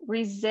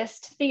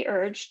 Resist the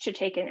urge to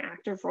take an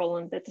active role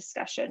in the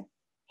discussion.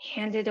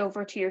 Hand it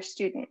over to your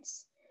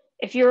students.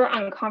 If you're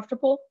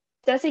uncomfortable,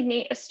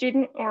 designate a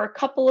student or a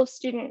couple of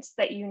students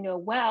that you know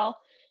well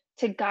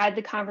to guide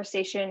the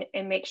conversation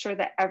and make sure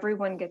that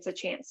everyone gets a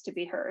chance to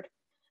be heard.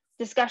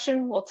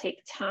 Discussion will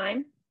take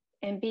time,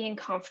 and being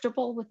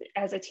comfortable with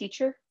as a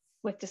teacher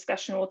with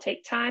discussion will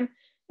take time.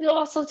 It'll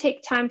also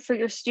take time for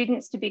your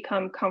students to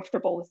become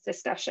comfortable with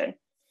discussion.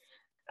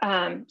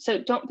 So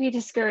don't be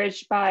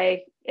discouraged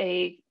by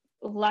a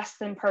less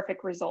than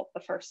perfect result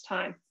the first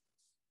time.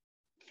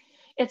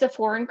 It's a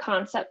foreign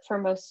concept for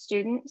most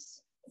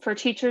students. For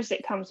teachers,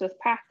 it comes with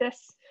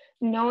practice,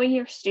 knowing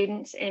your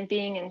students and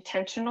being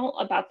intentional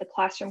about the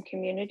classroom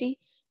community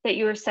that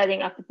you are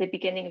setting up at the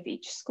beginning of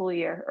each school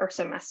year or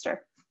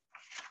semester.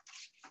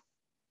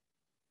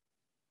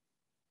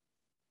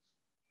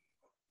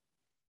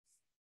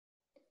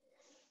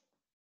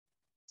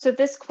 So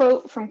this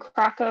quote from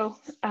Krakow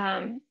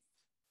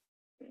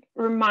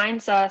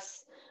reminds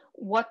us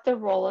what the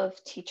role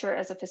of teacher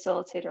as a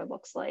facilitator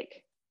looks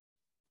like.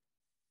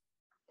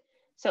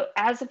 So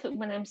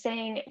when I'm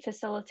saying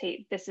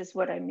facilitate, this is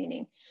what I'm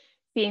meaning.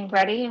 Being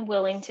ready and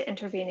willing to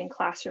intervene in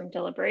classroom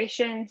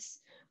deliberations,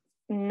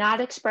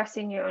 not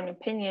expressing your own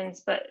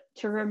opinions, but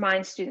to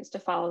remind students to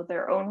follow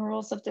their own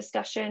rules of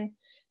discussion,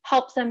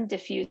 help them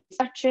diffuse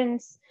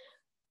questions,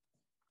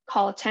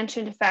 call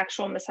attention to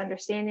factual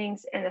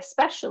misunderstandings, and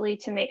especially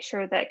to make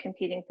sure that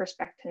competing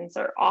perspectives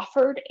are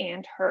offered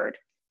and heard.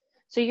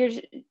 So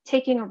you're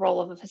taking a role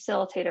of a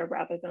facilitator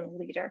rather than a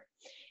leader.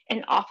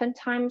 And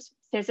oftentimes,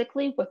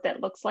 physically, what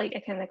that looks like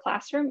in the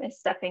classroom is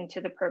stepping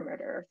to the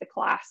perimeter of the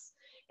class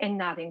and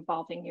not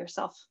involving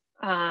yourself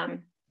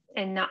and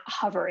not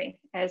hovering,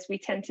 as we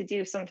tend to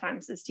do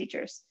sometimes as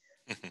teachers.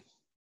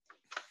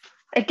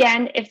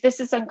 Again, if this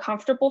is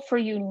uncomfortable for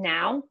you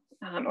now,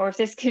 or if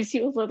this gives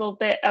you a little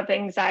bit of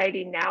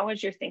anxiety now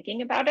as you're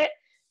thinking about it,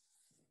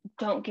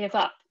 don't give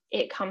up.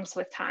 It comes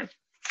with time.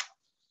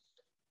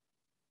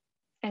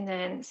 And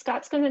then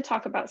Scott's going to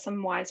talk about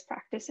some wise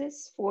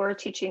practices for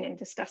teaching and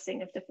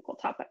discussing of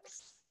difficult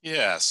topics.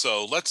 Yeah,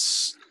 so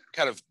let's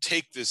kind of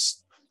take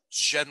this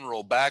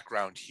general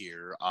background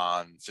here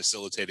on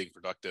facilitating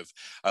productive.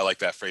 I like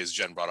that phrase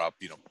Jen brought up,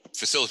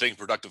 facilitating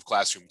productive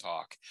classroom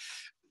talk.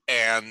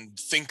 And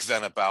think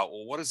then about,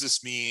 well, what does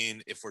this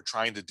mean if we're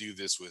trying to do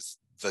this with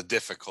the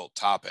difficult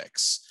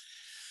topics?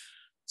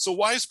 So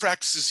wise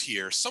practices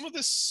here. Some of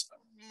this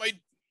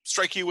might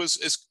strike you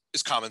as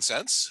common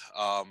sense.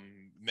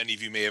 Many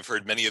of you may have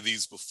heard many of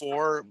these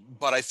before,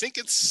 but I think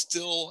it's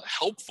still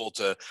helpful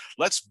to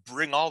let's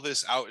bring all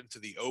this out into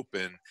the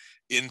open,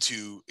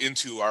 into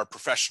our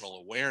professional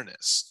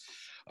awareness.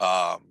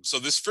 So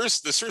this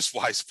first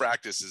wise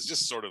practice is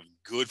just sort of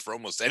good for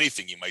almost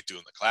anything you might do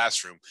in the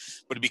classroom,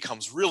 but it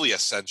becomes really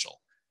essential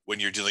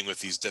when you're dealing with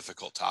these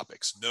difficult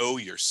topics. Know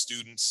your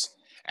students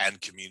and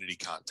community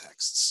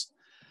contexts.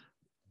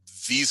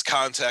 These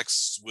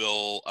contexts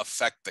will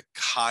affect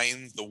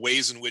the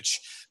ways in which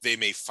they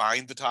may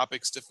find the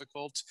topics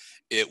difficult.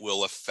 It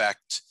will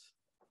affect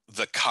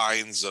the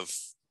kinds of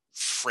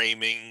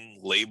framing,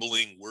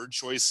 labeling, word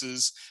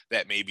choices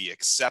that may be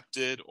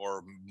accepted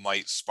or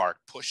might spark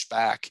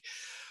pushback.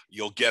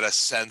 You'll get a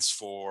sense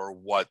for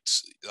what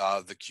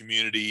the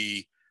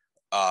community,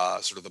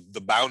 sort of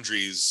the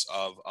boundaries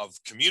of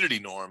community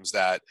norms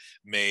that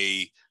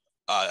may,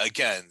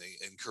 again,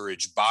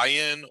 encourage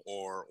buy-in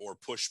or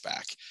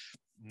pushback.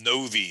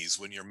 Know these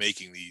when you're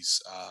making these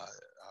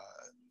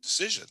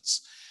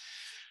decisions.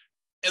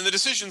 And the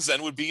decisions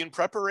then would be in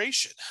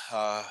preparation.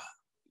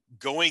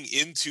 Going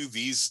into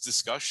these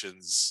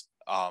discussions,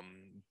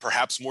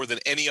 perhaps more than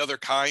any other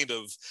kind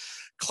of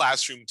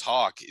classroom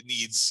talk,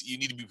 you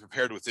need to be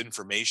prepared with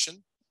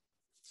information,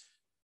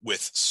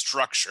 with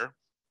structure.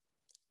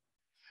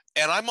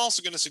 And I'm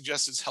also going to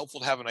suggest it's helpful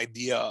to have an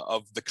idea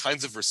of the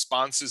kinds of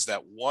responses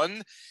that,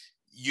 one,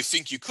 you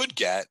think you could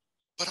get,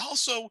 but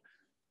also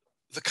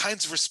the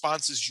kinds of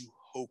responses you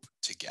hope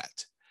to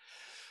get.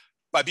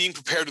 By being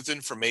prepared with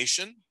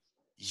information,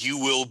 you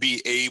will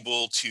be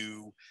able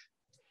to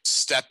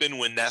step in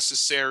when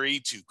necessary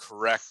to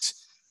correct,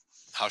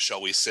 how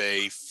shall we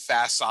say,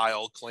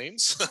 facile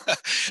claims,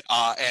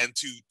 and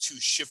to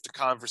shift the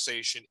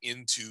conversation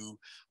into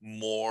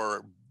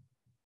more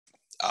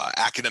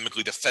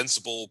academically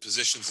defensible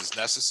positions as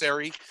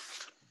necessary.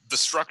 The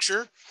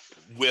structure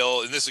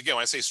will, and this again,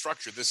 when I say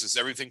structure, this is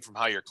everything from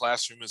how your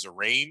classroom is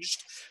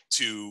arranged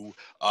to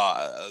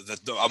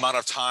the amount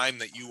of time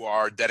that you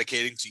are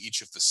dedicating to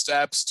each of the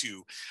steps,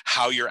 to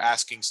how you're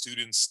asking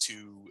students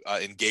to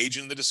engage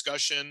in the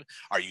discussion.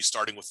 Are you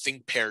starting with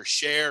think, pair,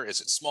 share?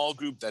 Is it small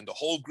group, then to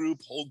whole group,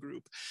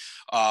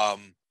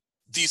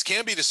 These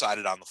can be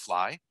decided on the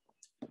fly,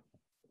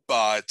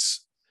 but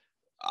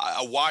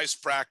a wise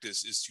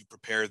practice is to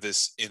prepare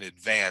this in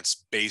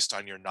advance based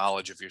on your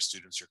knowledge of your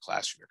students, your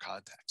classroom, your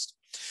context.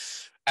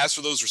 As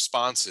for those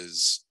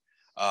responses,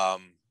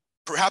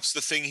 perhaps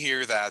the thing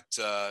here that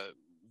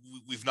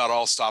we've not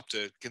all stopped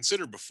to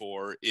consider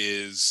before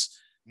is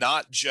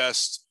not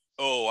just,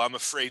 oh, I'm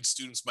afraid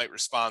students might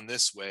respond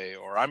this way,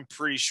 or I'm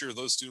pretty sure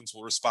those students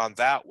will respond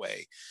that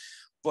way,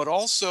 but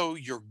also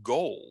your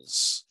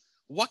goals.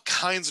 What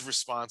kinds of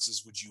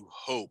responses would you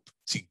hope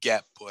to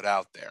get put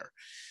out there?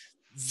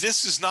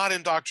 This is not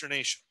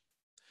indoctrination.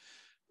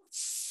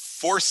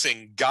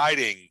 Forcing,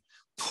 guiding,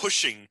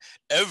 pushing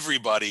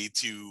everybody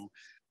to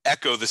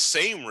echo the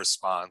same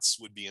response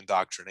would be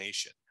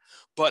indoctrination.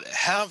 But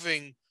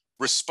having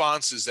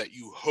responses that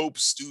you hope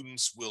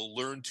students will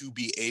learn to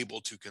be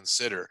able to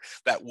consider,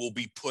 that will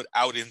be put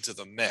out into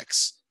the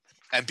mix,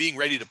 and being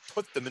ready to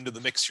put them into the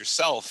mix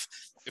yourself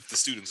if the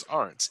students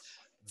aren't,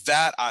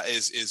 that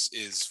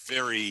is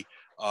very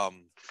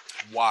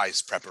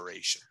wise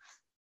preparation.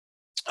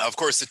 Of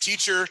course, the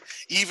teacher,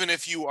 even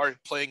if you are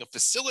playing a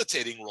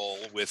facilitating role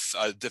with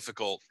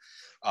difficult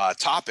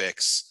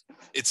topics,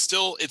 it's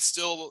still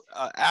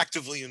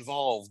actively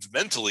involved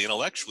mentally,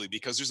 intellectually,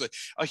 because there's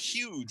a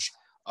huge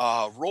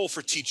role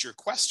for teacher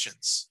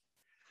questions.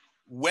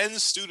 When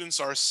students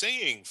are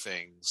saying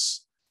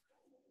things,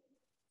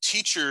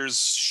 teachers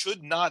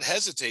should not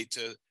hesitate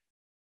to,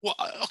 well,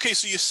 okay,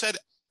 so you said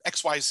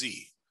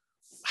XYZ.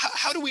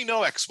 How do we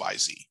know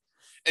XYZ?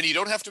 And you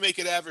don't have to make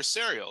it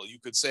adversarial. You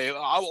could say,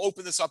 I'll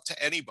open this up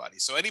to anybody.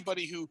 So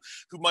anybody who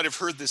might have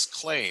heard this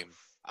claim,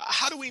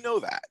 how do we know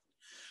that?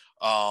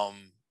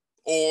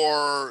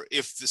 Or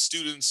if the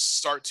students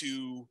start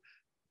to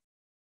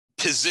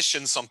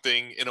position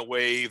something in a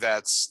way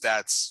that's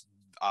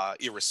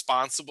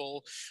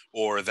irresponsible,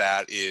 or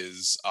that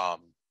is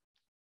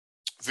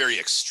very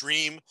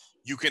extreme,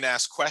 you can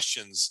ask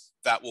questions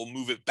that will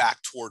move it back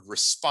toward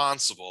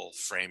responsible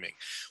framing.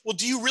 Well,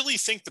 do you really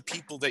think the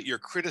people that you're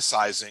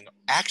criticizing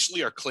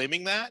actually are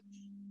claiming that?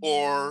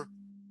 Or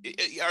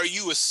are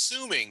you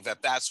assuming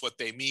that that's what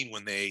they mean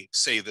when they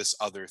say this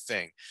other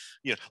thing?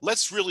 You know,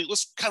 let's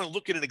kind of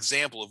look at an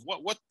example of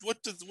what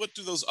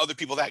do those other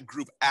people, that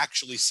group,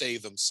 actually say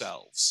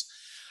themselves.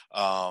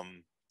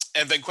 And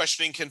then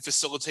questioning can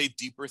facilitate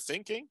deeper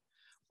thinking,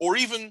 or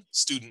even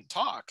student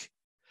talk.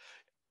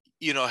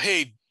 You know,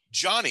 hey,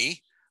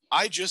 Johnny,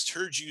 I just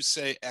heard you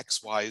say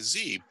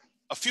XYZ.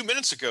 A few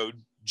minutes ago,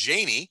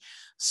 Janie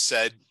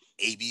said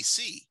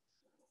ABC.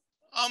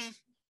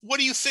 What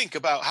do you think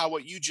about how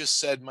what you just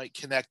said might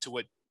connect to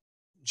what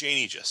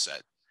Janie just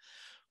said?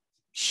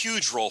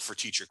 Huge role for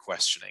teacher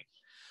questioning.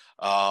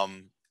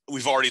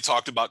 We've already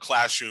talked about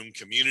classroom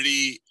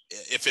community.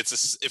 If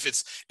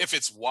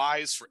it's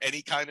wise for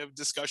any kind of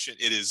discussion,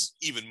 it is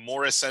even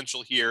more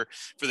essential here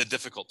for the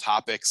difficult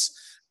topics,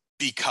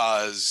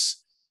 because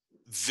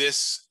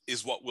this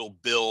is what will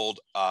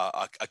build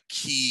a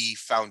key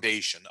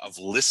foundation of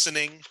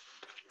listening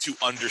to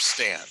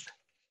understand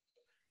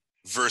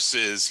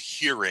versus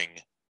hearing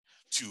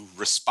to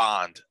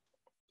respond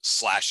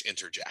 /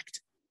 interject.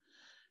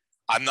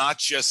 I'm not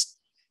just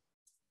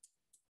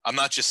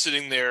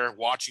sitting there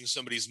watching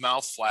somebody's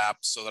mouth flap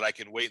so that I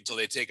can wait until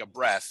they take a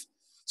breath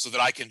so that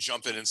I can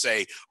jump in and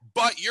say,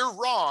 but you're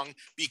wrong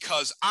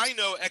because I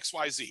know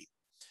XYZ.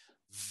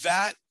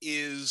 That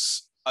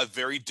is a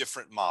very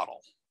different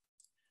model,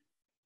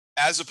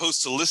 as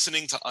opposed to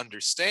listening to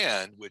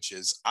understand, which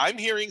is, I'm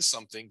hearing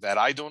something that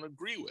I don't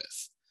agree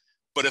with.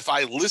 But if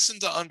I listen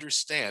to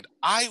understand,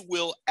 I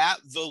will at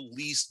the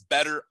least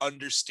better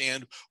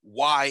understand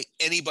why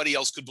anybody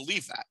else could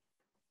believe that.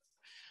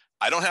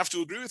 I don't have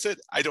to agree with it.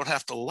 I don't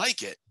have to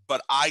like it,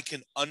 but I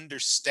can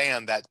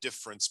understand that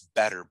difference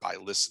better by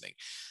listening.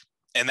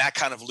 And that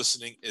kind of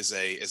listening is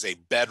a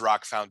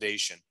bedrock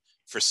foundation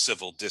for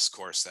civil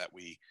discourse that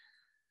we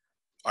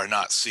are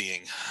not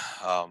seeing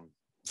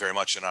very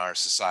much in our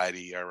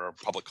society or our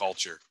public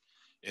culture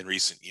in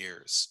recent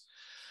years.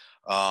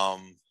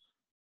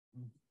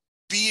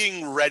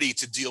 Being ready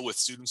to deal with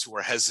students who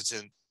are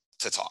hesitant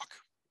to talk.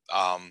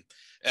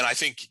 And I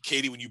think,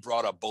 Katie, when you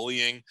brought up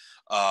bullying,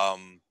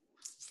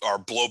 or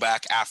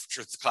blowback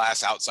after the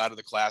class, outside of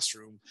the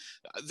classroom,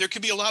 there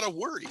can be a lot of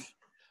worry,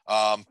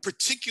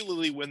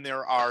 particularly when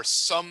there are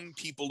some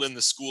people in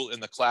the school, in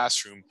the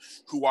classroom,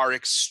 who are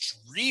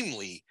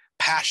extremely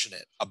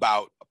passionate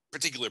about a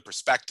particular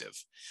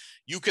perspective.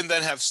 You can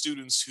then have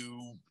students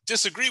who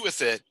disagree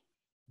with it,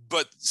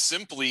 but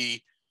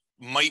simply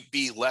might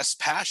be less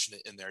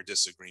passionate in their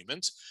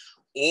disagreement,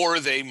 or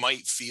they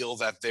might feel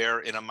that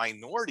they're in a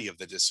minority of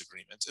the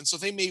disagreement. And so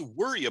they may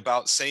worry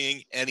about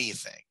saying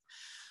anything.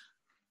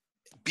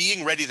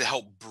 Being ready to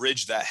help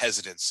bridge that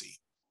hesitancy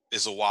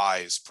is a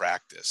wise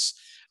practice.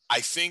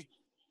 I think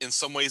in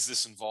some ways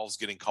this involves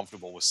getting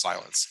comfortable with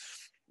silence.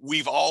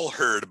 We've all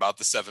heard about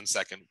the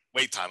 7-second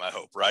wait time, I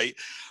hope, right?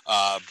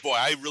 Boy,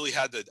 I really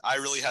had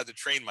to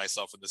train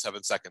myself in the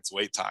 7 seconds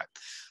wait time.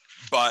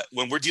 But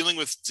when we're dealing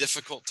with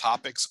difficult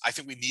topics, I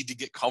think we need to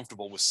get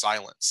comfortable with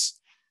silence.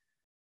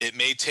 It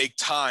may take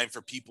time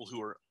for people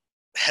who are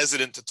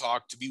hesitant to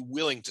talk to be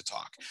willing to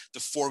talk, to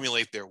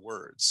formulate their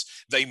words.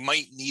 They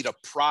might need a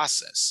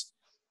process.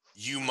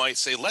 You might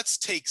say, let's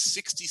take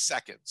 60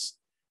 seconds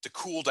to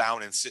cool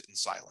down and sit in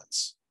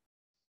silence.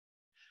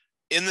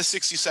 In the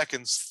 60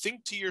 seconds,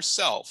 think to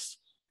yourself,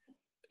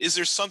 is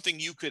there something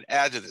you could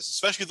add to this?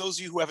 Especially those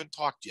of you who haven't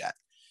talked yet.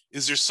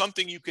 Is there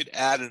something you could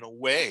add in a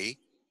way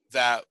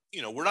that,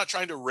 you know, we're not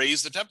trying to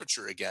raise the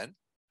temperature again,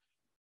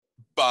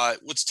 but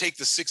let's take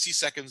the 60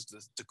 seconds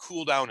to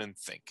cool down and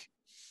think.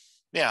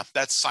 Yeah,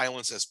 that's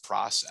silence as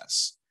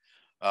process.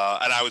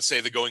 And I would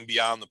say that going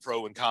beyond the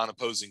pro and con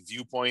opposing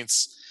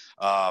viewpoints,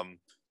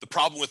 the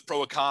problem with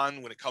pro and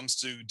con when it comes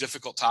to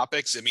difficult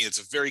topics, I mean, it's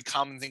a very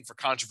common thing for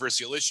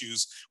controversial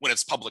issues when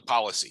it's public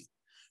policy.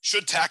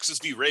 Should taxes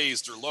be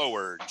raised or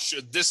lowered?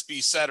 Should this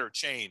be said or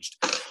changed?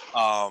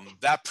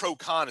 That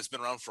pro-con has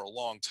been around for a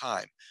long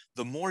time.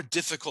 The more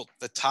difficult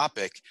the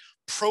topic,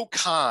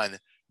 pro-con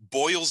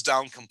boils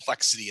down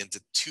complexity into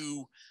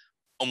two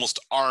almost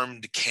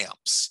armed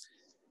camps.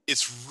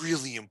 It's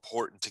really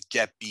important to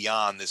get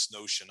beyond this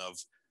notion of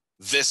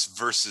this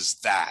versus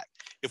that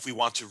if we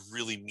want to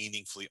really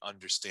meaningfully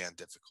understand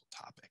difficult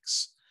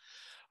topics.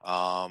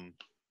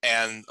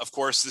 And of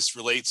course, this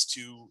relates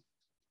to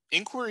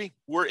inquiry.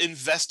 We're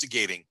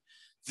investigating.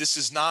 This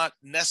is not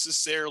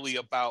necessarily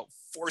about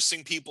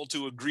forcing people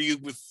to agree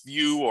with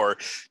you or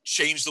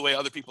change the way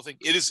other people think.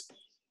 It is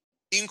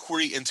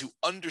inquiry into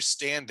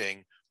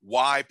understanding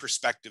why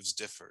perspectives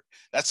differ.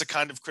 That's a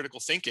kind of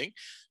critical thinking.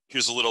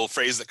 Here's a little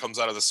phrase that comes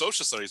out of the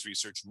social studies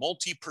research: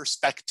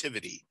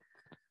 multi-perspectivity.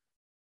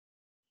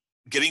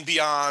 Getting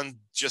beyond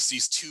just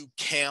these two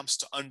camps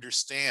to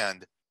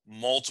understand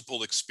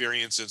multiple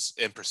experiences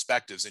and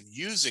perspectives and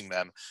using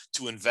them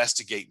to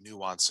investigate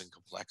nuance and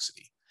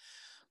complexity.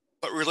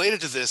 But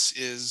related to this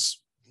is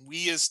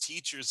we as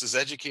teachers, as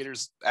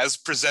educators, as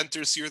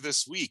presenters here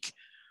this week,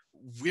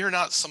 we're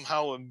not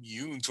somehow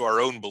immune to our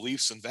own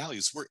beliefs and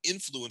values. We're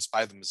influenced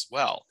by them as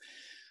well.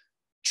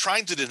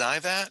 Trying to deny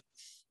that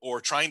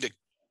or trying to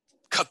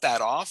cut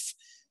that off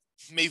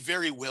may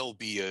very well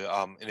be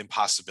an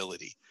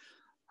impossibility.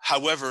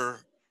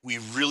 However, we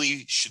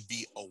really should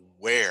be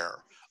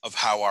aware of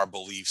how our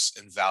beliefs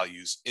and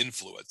values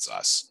influence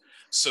us,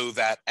 so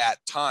that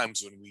at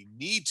times when we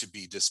need to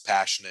be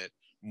dispassionate,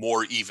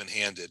 more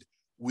even-handed,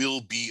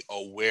 we'll be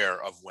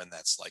aware of when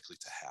that's likely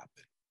to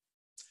happen.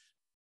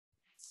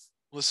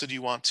 Melissa, do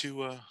you want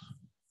to?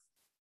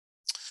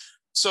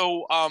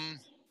 So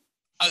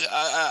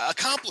a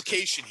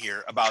complication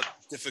here about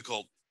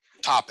difficult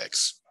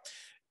topics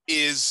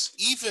is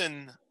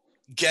even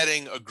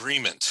getting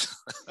agreement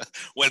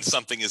when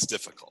something is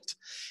difficult.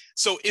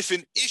 So if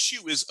an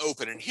issue is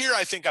open, and here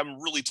I think I'm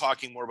really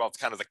talking more about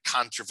kind of the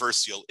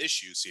controversial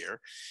issues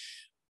here,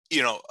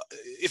 you know,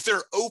 if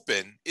they're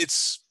open,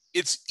 it's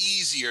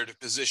easier to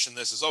position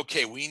this as,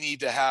 okay, we need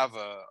to have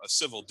a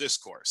civil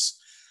discourse.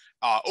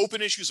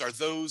 Open issues are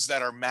those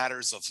that are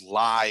matters of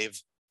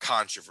live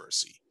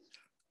controversy,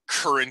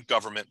 current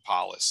government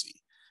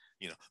policy,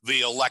 you know,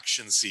 the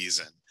election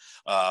season,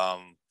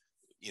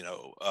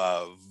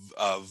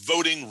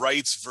 voting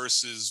rights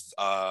versus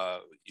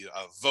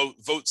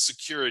vote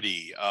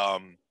security.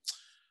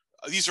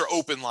 These are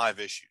open live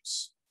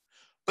issues.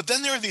 But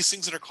then there are these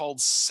things that are called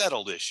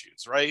settled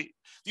issues, right?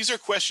 These are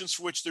questions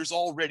for which there's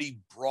already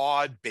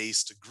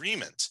broad-based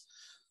agreement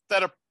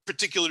that a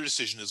particular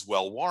decision is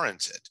well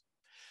warranted.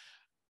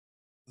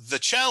 The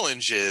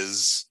challenge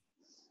is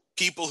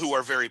people who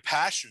are very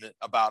passionate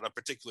about a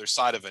particular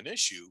side of an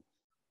issue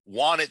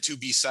want it to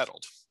be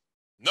settled.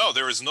 No,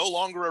 there is no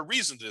longer a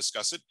reason to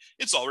discuss it.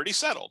 It's already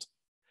settled.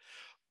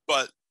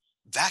 But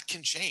that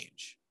can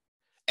change.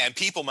 And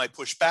people might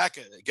push back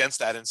against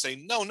that and say,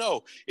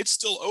 no, it's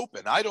still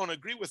open. I don't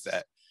agree with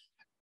that.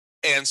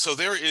 And so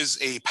there is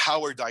a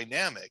power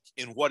dynamic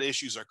in what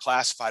issues are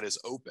classified as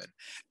open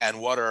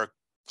and what are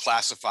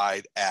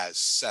classified as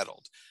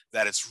settled,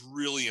 that it's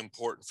really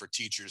important for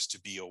teachers to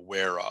be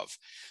aware of,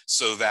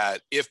 so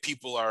that if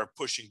people are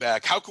pushing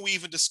back, how can we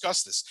even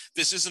discuss this?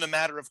 This isn't a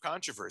matter of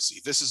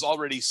controversy. This is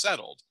already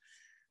settled.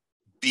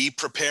 Be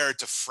prepared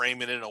to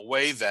frame it in a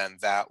way then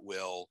that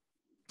will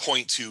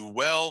point to,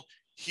 well,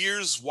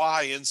 here's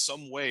why in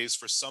some ways,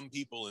 for some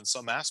people in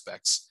some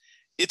aspects,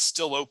 it's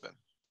still open.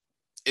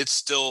 It's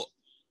still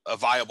a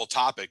viable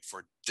topic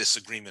for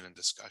disagreement and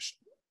discussion.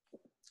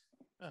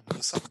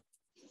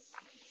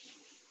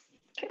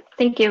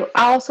 Thank you.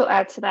 I'll also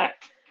add to that,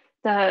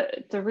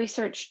 the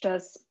research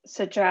does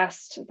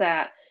suggest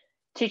that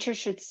teachers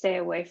should stay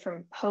away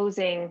from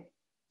posing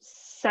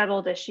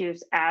settled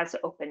issues as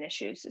open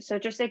issues. So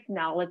just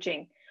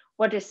acknowledging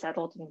what is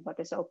settled and what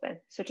is open.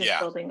 So just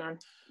building on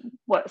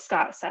what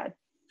Scott said.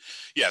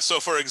 Yeah, so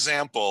for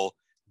example,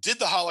 did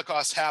the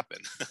Holocaust happen?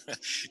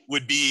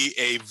 Would be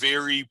a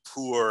very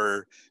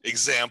poor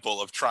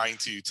example of trying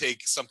to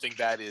take something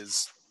that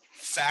is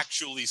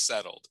factually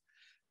settled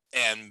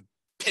and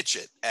pitch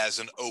it as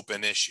an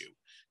open issue.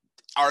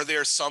 Are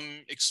there some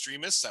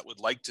extremists that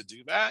would like to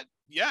do that?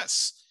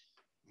 Yes.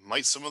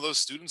 Might some of those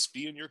students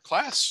be in your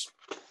class?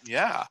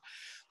 Yeah.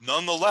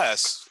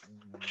 Nonetheless,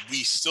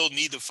 we still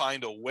need to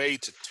find a way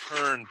to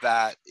turn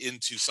that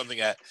into something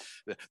that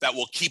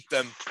will keep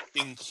them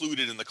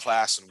included in the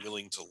class and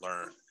willing to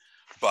learn.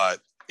 But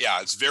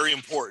yeah, it's very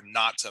important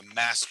not to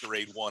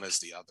masquerade one as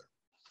the other.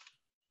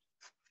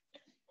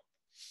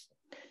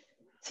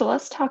 So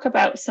let's talk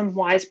about some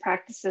wise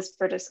practices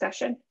for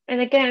discussion. And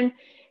again,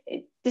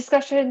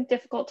 Discussion,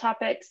 difficult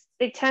topics,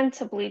 they tend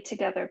to bleed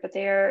together, but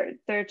they're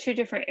two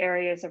different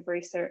areas of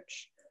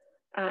research.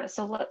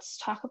 So let's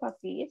talk about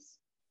these.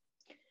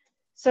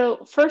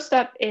 So first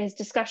up is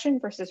discussion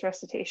versus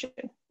recitation.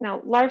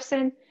 Now,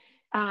 Larson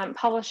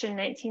published in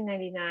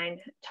 1999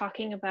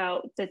 talking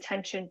about the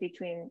tension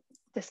between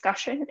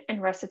discussion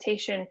and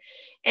recitation,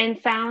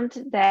 and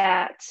found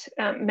that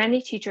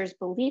many teachers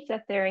believe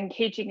that they're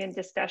engaging in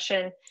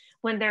discussion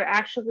when they're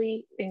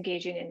actually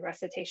engaging in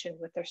recitation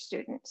with their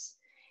students.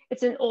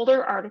 It's an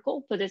older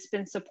article, but it's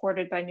been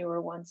supported by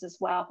newer ones as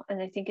well.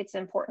 And I think it's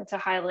important to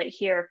highlight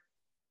here.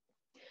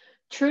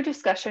 True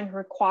discussion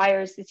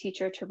requires the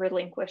teacher to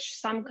relinquish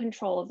some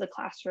control of the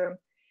classroom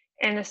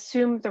and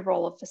assume the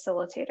role of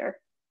facilitator.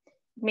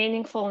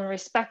 Meaningful and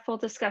respectful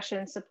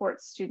discussion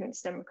supports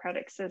students'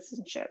 democratic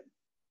citizenship.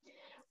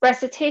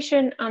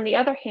 Recitation, on the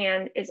other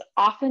hand, is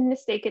often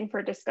mistaken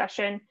for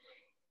discussion.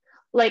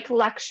 Like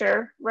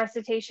lecture,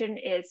 recitation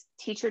is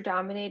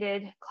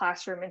teacher-dominated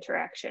classroom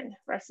interaction.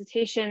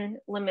 Recitation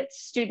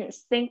limits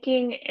students'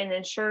 thinking and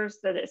ensures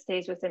that it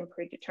stays within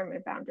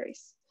predetermined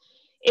boundaries.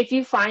 If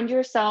you find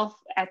yourself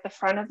at the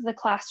front of the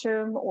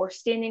classroom or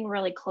standing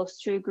really close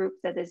to a group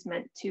that is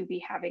meant to be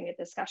having a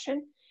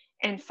discussion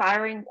and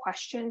firing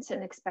questions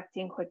and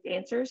expecting quick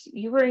answers,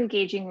 you are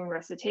engaging in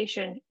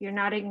recitation. You're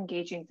not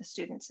engaging the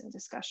students in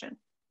discussion.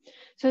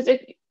 So it's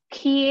a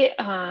key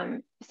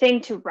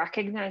thing to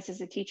recognize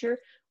as a teacher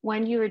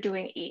when you are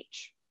doing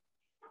each.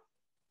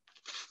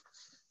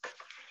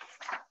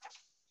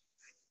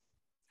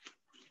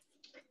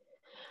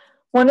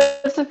 One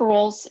of the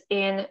roles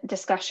in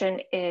discussion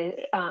is,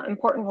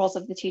 important roles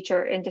of the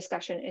teacher in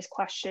discussion is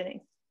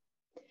questioning.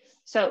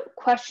 So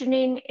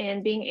questioning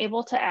and being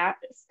able to ask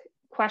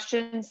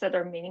questions that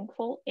are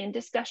meaningful in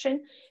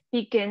discussion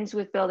begins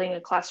with building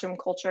a classroom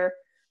culture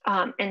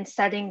and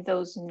setting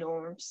those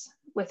norms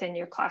within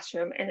your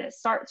classroom. And it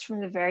starts from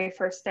the very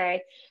first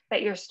day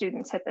that your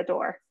students hit the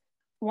door.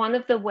 One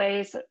of the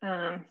ways,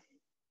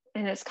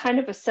 and it's kind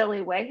of a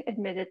silly way,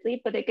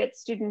 admittedly, but it gets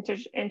students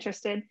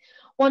interested.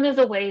 One of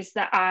the ways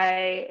that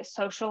I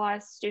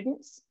socialize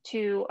students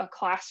to a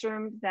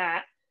classroom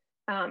that,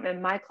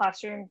 in my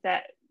classroom,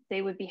 that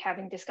they would be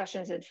having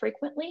discussions in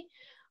frequently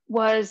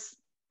was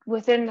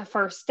within the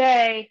first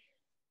day,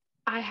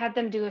 I had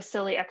them do a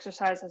silly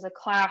exercise as a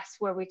class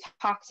where we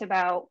talked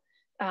about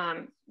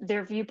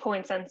their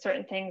viewpoints on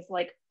certain things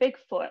like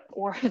Bigfoot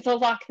or the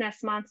Loch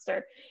Ness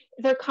Monster.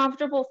 They're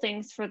comfortable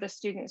things for the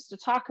students to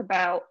talk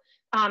about.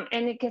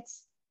 And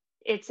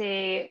it's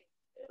a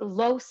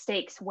low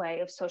stakes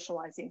way of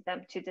socializing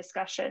them to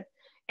discussion.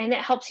 And it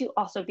helps you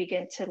also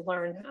begin to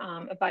learn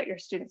about your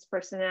students'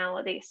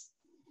 personalities.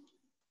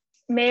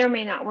 May or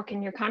may not work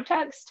in your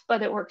context,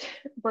 but it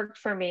worked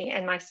for me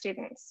and my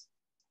students.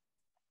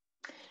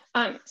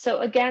 So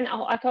again,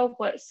 I'll echo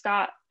what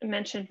Scott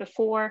mentioned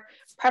before.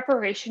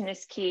 Preparation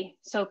is key.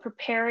 So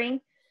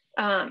preparing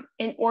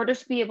in order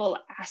to be able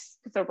to ask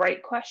the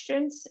right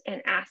questions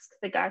and ask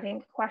the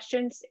guiding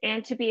questions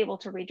and to be able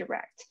to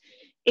redirect.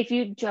 If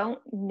you don't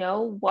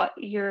know what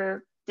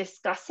you're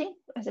discussing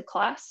as a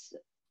class,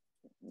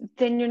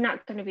 then you're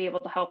not going to be able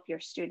to help your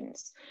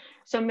students.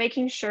 So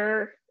making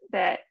sure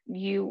that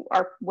you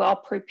are well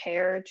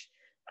prepared,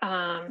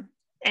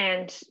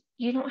 and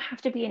you don't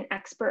have to be an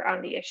expert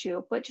on the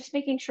issue, but just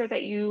making sure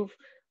that you've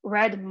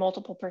read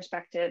multiple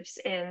perspectives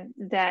and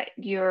that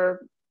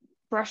you're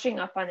brushing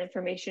up on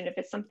information if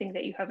it's something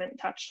that you haven't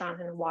touched on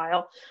in a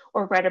while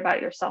or read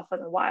about yourself in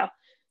a while.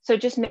 So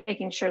just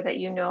making sure that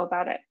you know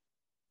about it.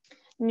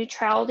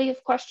 Neutrality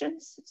of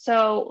questions.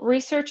 So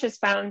research has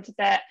found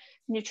that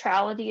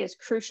neutrality is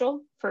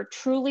crucial for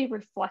truly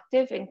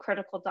reflective and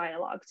critical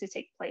dialogue to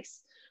take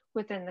place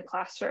within the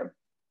classroom.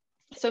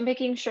 So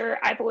making sure,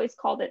 I've always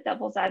called it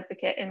devil's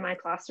advocate in my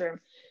classroom.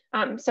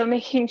 So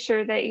making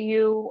sure that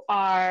you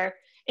are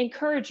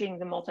encouraging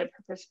the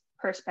multi-purpose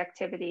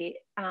perspectivity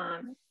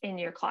in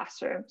your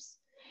classrooms.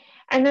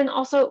 And then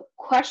also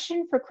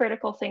question for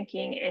critical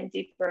thinking and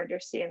deeper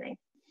understanding.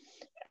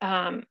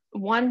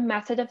 One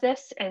method of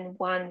this and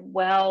one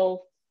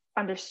well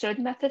understood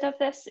method of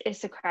this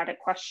is Socratic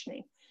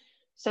questioning.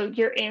 So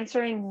you're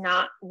answering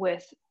not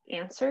with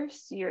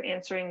answers, you're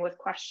answering with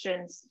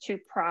questions to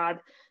prod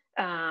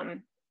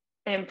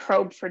and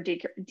probe for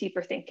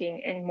deeper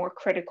thinking and more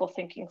critical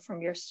thinking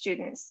from your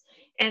students.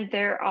 And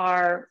there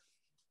are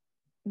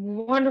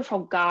wonderful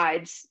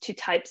guides to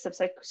types of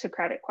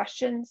Socratic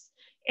questions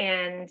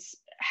and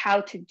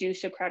how to do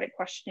Socratic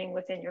questioning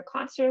within your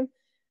classroom.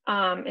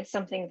 It's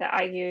something that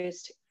I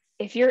used.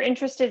 If you're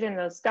interested in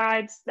those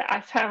guides that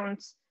I found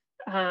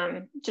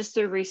just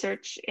through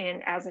research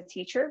and as a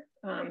teacher,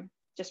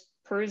 just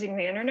perusing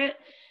the internet,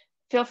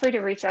 feel free to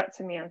reach out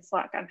to me on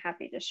Slack. I'm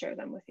happy to share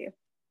them with you.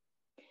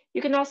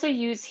 You can also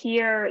use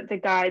here the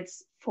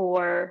guides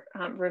for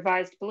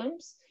revised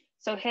Blooms.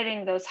 So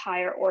hitting those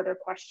higher order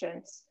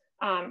questions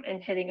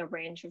and hitting a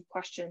range of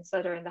questions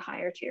that are in the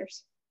higher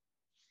tiers.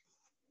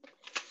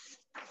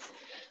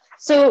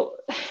 So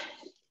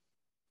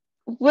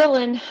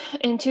Willen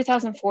in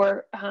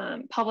 2004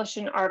 published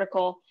an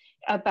article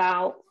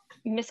about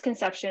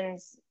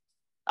misconceptions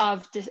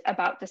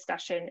about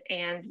discussion,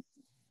 and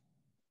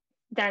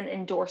then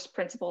endorse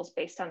principles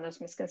based on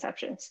those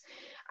misconceptions.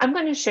 I'm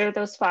going to share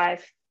those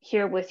 5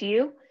 here with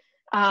you,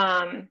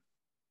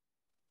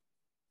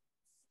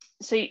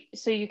 so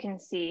you can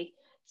see.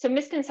 So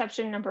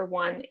misconception number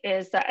 1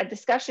 is that a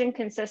discussion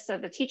consists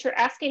of the teacher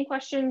asking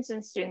questions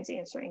and students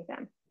answering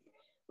them.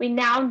 We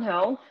now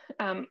know,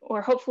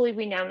 or hopefully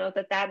we now know,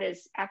 that that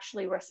is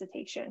actually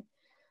recitation.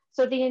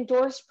 So the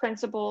endorsed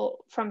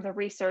principle from the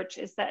research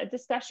is that a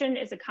discussion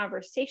is a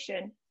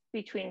conversation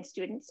between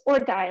students, or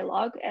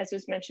dialogue, as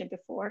was mentioned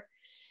before,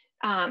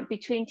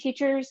 between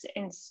teachers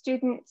and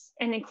students,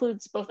 and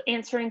includes both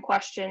answering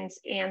questions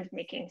and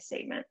making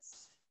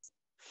statements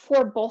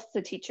for both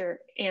the teacher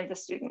and the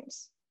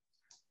students.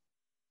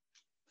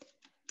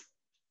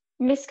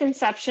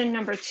 Misconception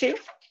number 2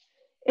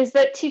 is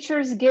that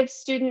teachers give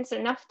students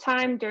enough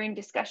time during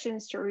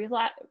discussions to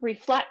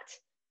reflect,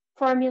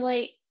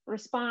 formulate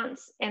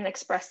response, and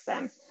express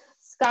them.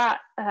 Scott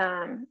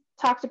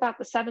talked about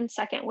the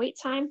 7-second wait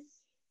time.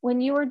 When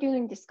you are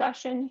doing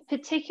discussion,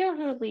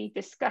 particularly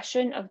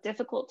discussion of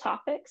difficult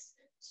topics,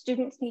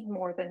 students need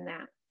more than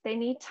that. They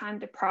need time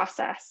to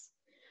process.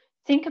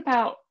 Think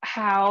about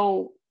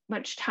how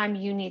much time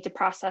you need to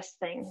process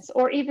things,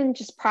 or even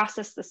just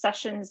process the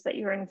sessions that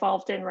you're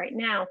involved in right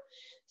now.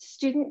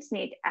 Students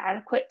need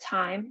adequate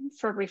time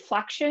for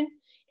reflection,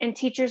 and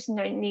teachers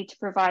need to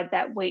provide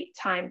that wait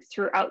time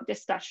throughout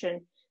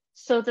discussion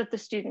so that the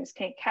students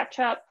can catch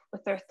up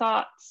with their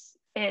thoughts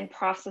and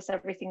process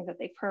everything that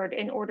they've heard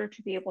in order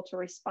to be able to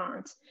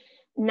respond.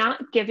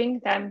 Not giving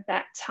them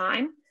that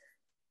time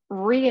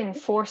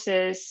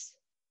reinforces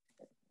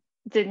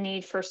the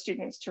need for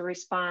students to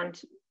respond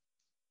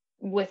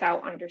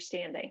without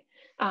understanding.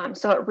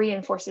 So it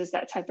reinforces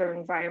that type of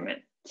environment.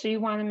 So you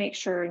want to make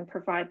sure and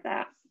provide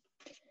that.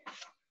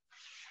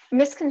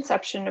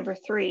 Misconception number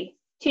 3,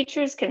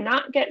 teachers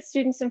cannot get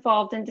students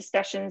involved in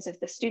discussions if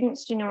the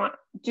students do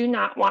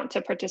not want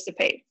to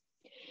participate.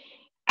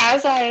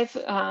 As I've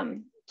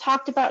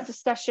talked about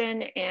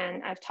discussion,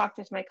 and I've talked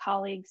with my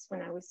colleagues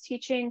when I was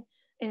teaching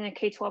in a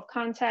K-12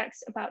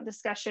 context about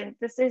discussion,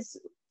 this is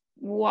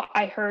what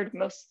I heard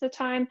most of the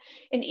time.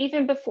 And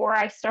even before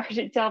I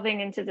started delving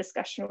into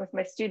discussion with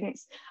my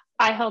students,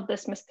 I held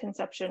this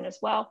misconception as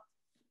well.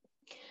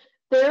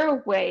 There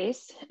are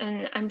ways,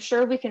 and I'm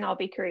sure we can all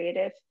be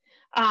creative,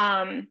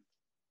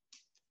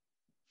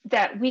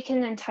 that we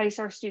can entice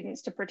our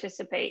students to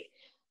participate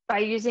by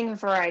using a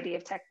variety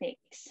of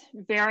techniques,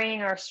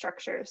 varying our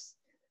structures.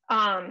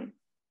 The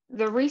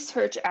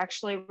research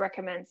actually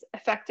recommends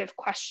effective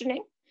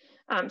questioning,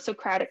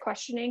 Socratic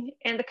questioning,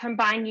 and the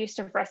combined use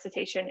of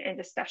recitation and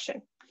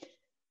discussion.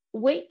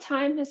 Wait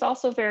time is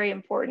also very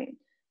important.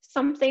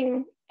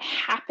 Something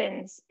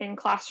happens in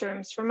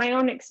classrooms. From my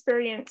own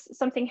experience,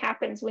 something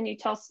happens when you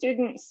tell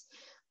students,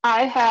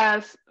 I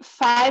have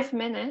 5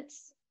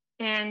 minutes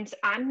and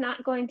I'm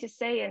not going to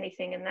say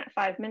anything in that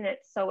 5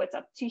 minutes, so it's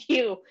up to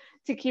you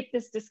to keep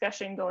this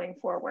discussion going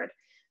forward.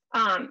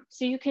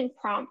 So you can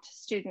prompt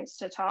students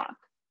to talk.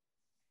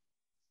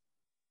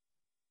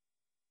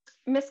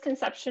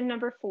 Misconception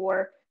number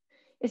 4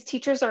 is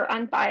teachers are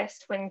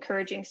unbiased when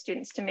encouraging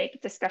students to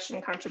make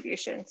discussion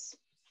contributions.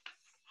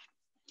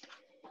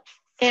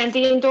 And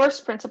the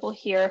endorsed principle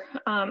here,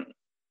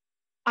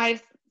 I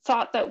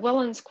thought that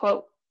Willen's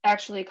quote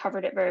actually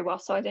covered it very well,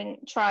 so I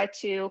didn't try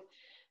to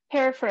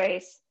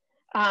paraphrase,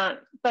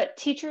 but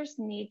teachers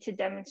need to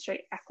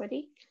demonstrate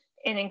equity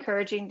in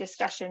encouraging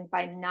discussion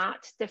by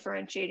not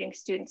differentiating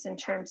students in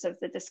terms of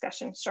the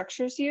discussion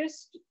structures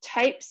used,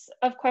 types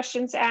of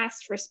questions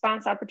asked,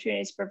 response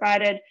opportunities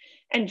provided,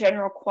 and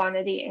general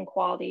quantity and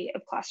quality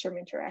of classroom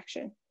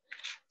interaction.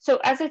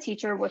 So as a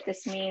teacher, what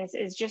this means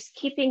is just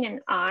keeping an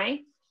eye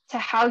to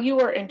how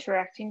you are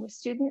interacting with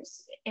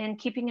students and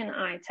keeping an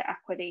eye to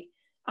equity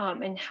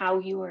and how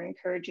you are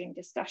encouraging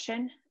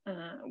discussion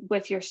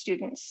with your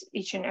students,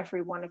 each and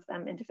every one of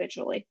them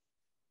individually.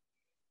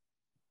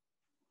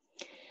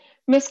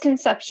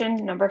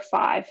 Misconception number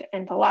 5,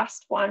 and the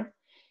last one,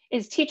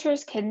 is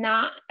teachers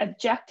cannot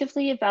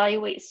objectively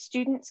evaluate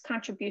students'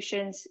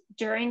 contributions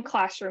during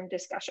classroom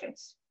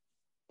discussions.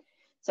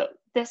 So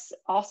this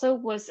also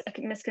was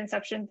a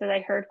misconception that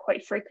I heard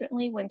quite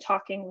frequently when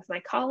talking with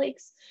my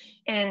colleagues.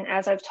 And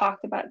as I've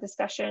talked about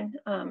discussion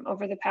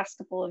over the past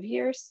couple of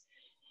years,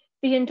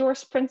 the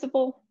endorsed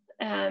principle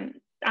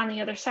on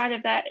the other side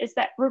of that is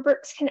that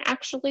rubrics can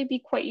actually be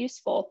quite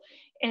useful,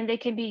 and they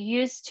can be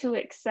used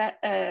to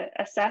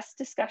assess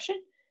discussion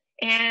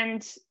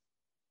and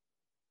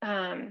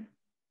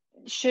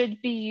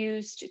should be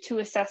used to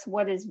assess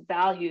what is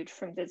valued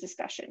from the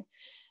discussion.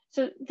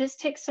 So this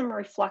takes some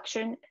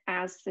reflection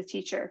as the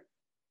teacher.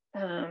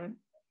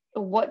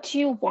 What do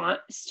you want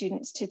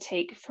students to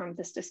take from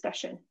this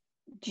discussion?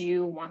 Do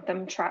you want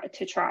them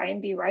to try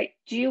and be right?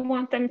 Do you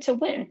want them to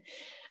win?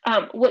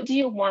 What do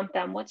you want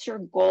them? What's your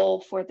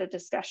goal for the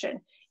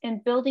discussion?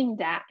 And building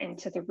that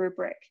into the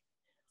rubric.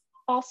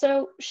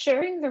 Also,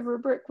 sharing the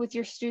rubric with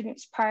your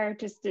students prior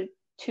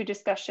to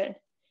discussion.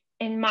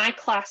 In my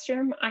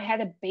classroom, I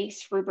had a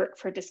base rubric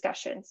for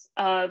discussions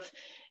of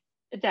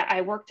that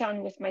I worked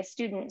on with my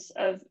students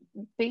of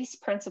base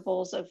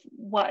principles of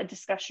what a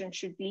discussion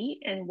should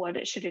be and what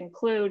it should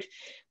include.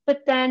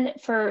 But then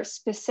for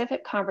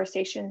specific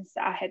conversations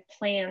that I had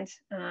planned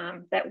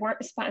that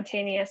weren't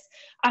spontaneous,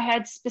 I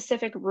had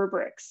specific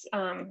rubrics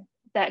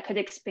that could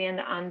expand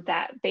on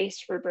that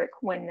base rubric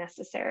when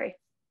necessary.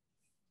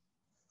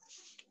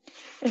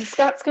 And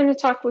Scott's going to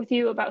talk with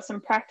you about some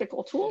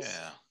practical tools.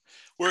 Yeah.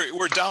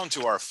 We're down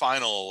to our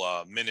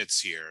final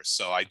minutes here,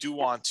 so I do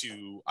want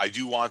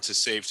to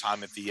save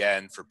time at the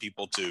end for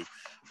people to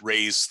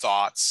raise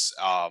thoughts,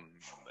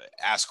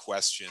 ask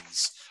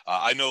questions.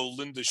 I know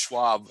Linda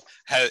Schwab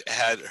had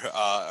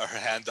her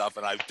hand up,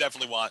 and I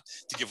definitely want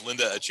to give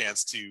Linda a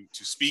chance to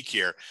speak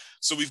here.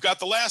 So we've got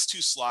the last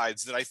two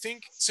slides that I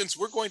think, since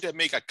we're going to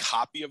make a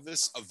copy of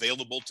this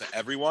available to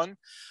everyone,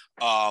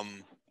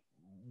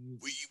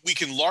 we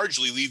can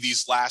largely leave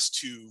these last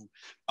two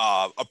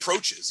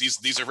approaches.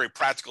 These are very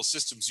practical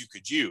systems you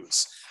could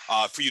use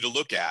for you to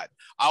look at.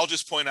 I'll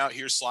just point out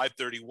here, slide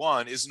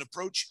 31 is an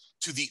approach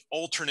to the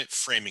alternate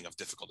framing of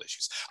difficult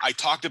issues. I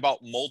talked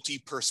about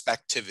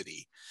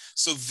multi-perspectivity.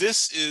 So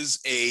this is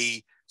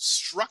a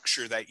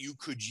structure that you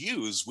could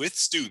use with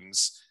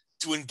students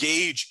to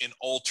engage in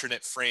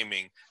alternate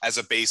framing as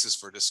a basis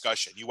for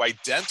discussion. You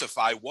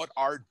identify what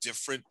are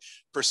different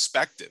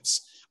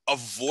perspectives.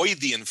 Avoid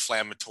the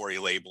inflammatory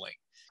labeling.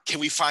 Can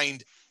we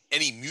find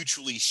any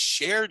mutually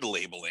shared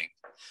labeling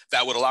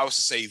that would allow us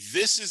to say,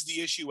 this is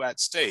the issue at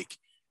stake,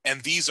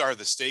 and these are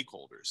the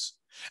stakeholders?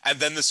 And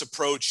then this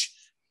approach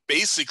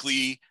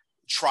basically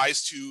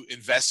tries to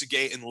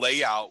investigate and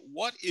lay out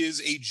what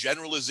is a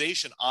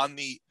generalization on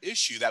the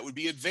issue that would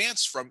be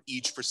advanced from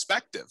each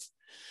perspective.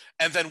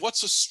 And then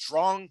what's a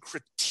strong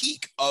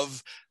critique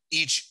of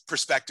each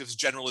perspective's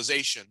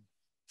generalization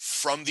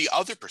from the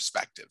other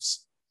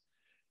perspectives?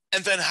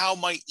 And then how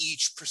might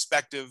each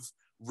perspective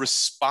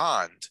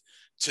respond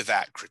to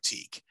that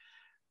critique?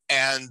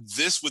 And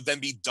this would then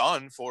be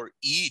done for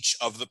each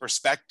of the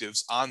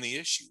perspectives on the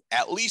issue,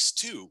 at least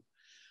two.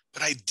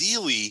 But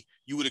ideally,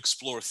 you would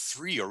explore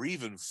 3 or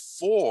even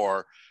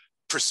 4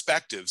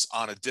 perspectives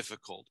on a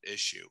difficult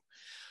issue.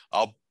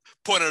 I'll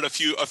point out a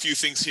few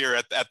things here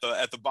at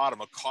the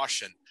bottom. A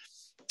caution: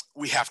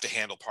 we have to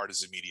handle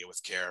partisan media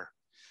with care.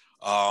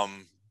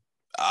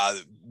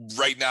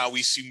 Right now,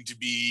 we seem to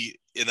be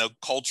in a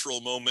cultural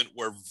moment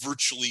where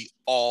virtually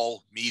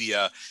all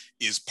media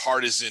is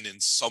partisan in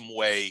some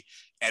way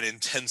and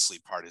intensely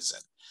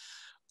partisan.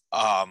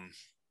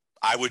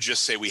 I would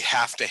just say we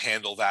have to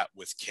handle that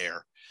with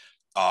care.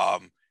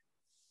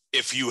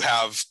 If you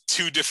have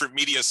 2 different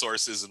media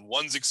sources and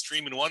one's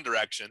extreme in one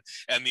direction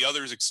and the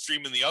other is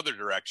extreme in the other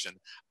direction,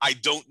 I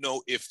don't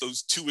know if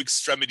those 2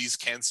 extremities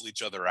cancel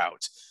each other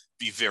out.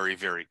 Be very,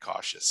 very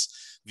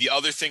cautious. The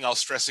other thing I'll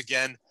stress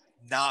again,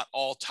 not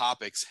all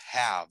topics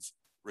have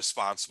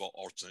responsible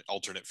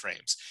alternate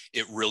frames.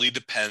 It really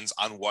depends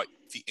on what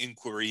the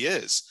inquiry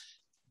is.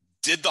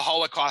 Did the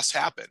Holocaust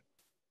happen?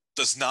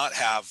 Does not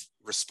have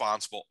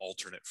responsible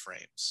alternate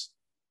frames.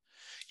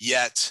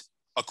 Yet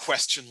a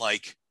question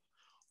like,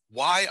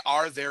 why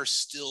are there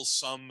still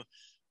some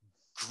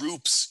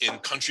groups in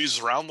countries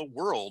around the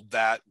world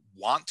that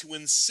want to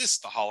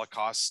insist the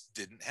Holocaust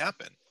didn't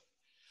happen?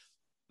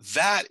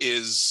 That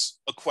is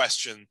a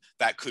question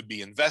that could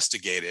be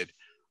investigated,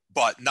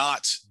 but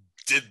not,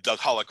 did the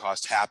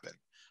Holocaust happen?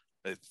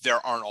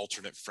 There aren't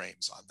alternate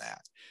frames on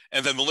that.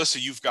 And then Melissa,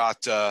 you've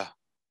got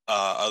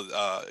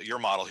your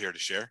model here to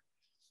share.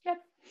 Yep.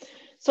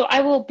 So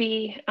I will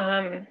be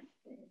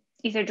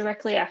either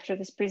directly after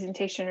this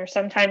presentation or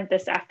sometime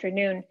this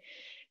afternoon,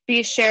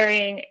 be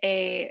sharing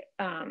a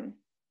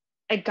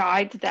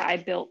guide that I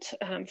built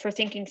for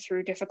thinking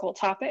through difficult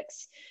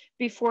topics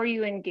before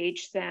you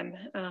engage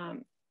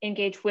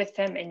with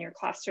them in your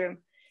classroom.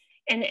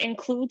 And it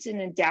includes an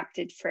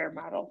adapted FRAIR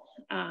model.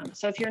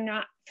 So if you're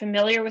not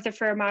familiar with a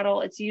FRAIR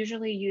model, it's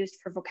usually used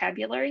for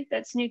vocabulary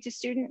that's new to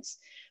students,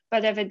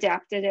 but I've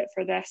adapted it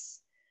for this.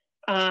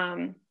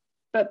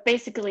 But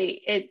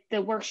basically,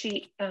 the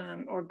worksheet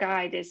or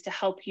guide is to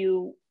help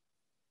you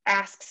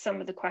ask some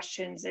of the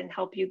questions and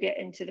help you get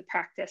into the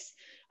practice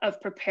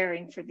of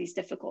preparing for these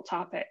difficult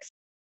topics.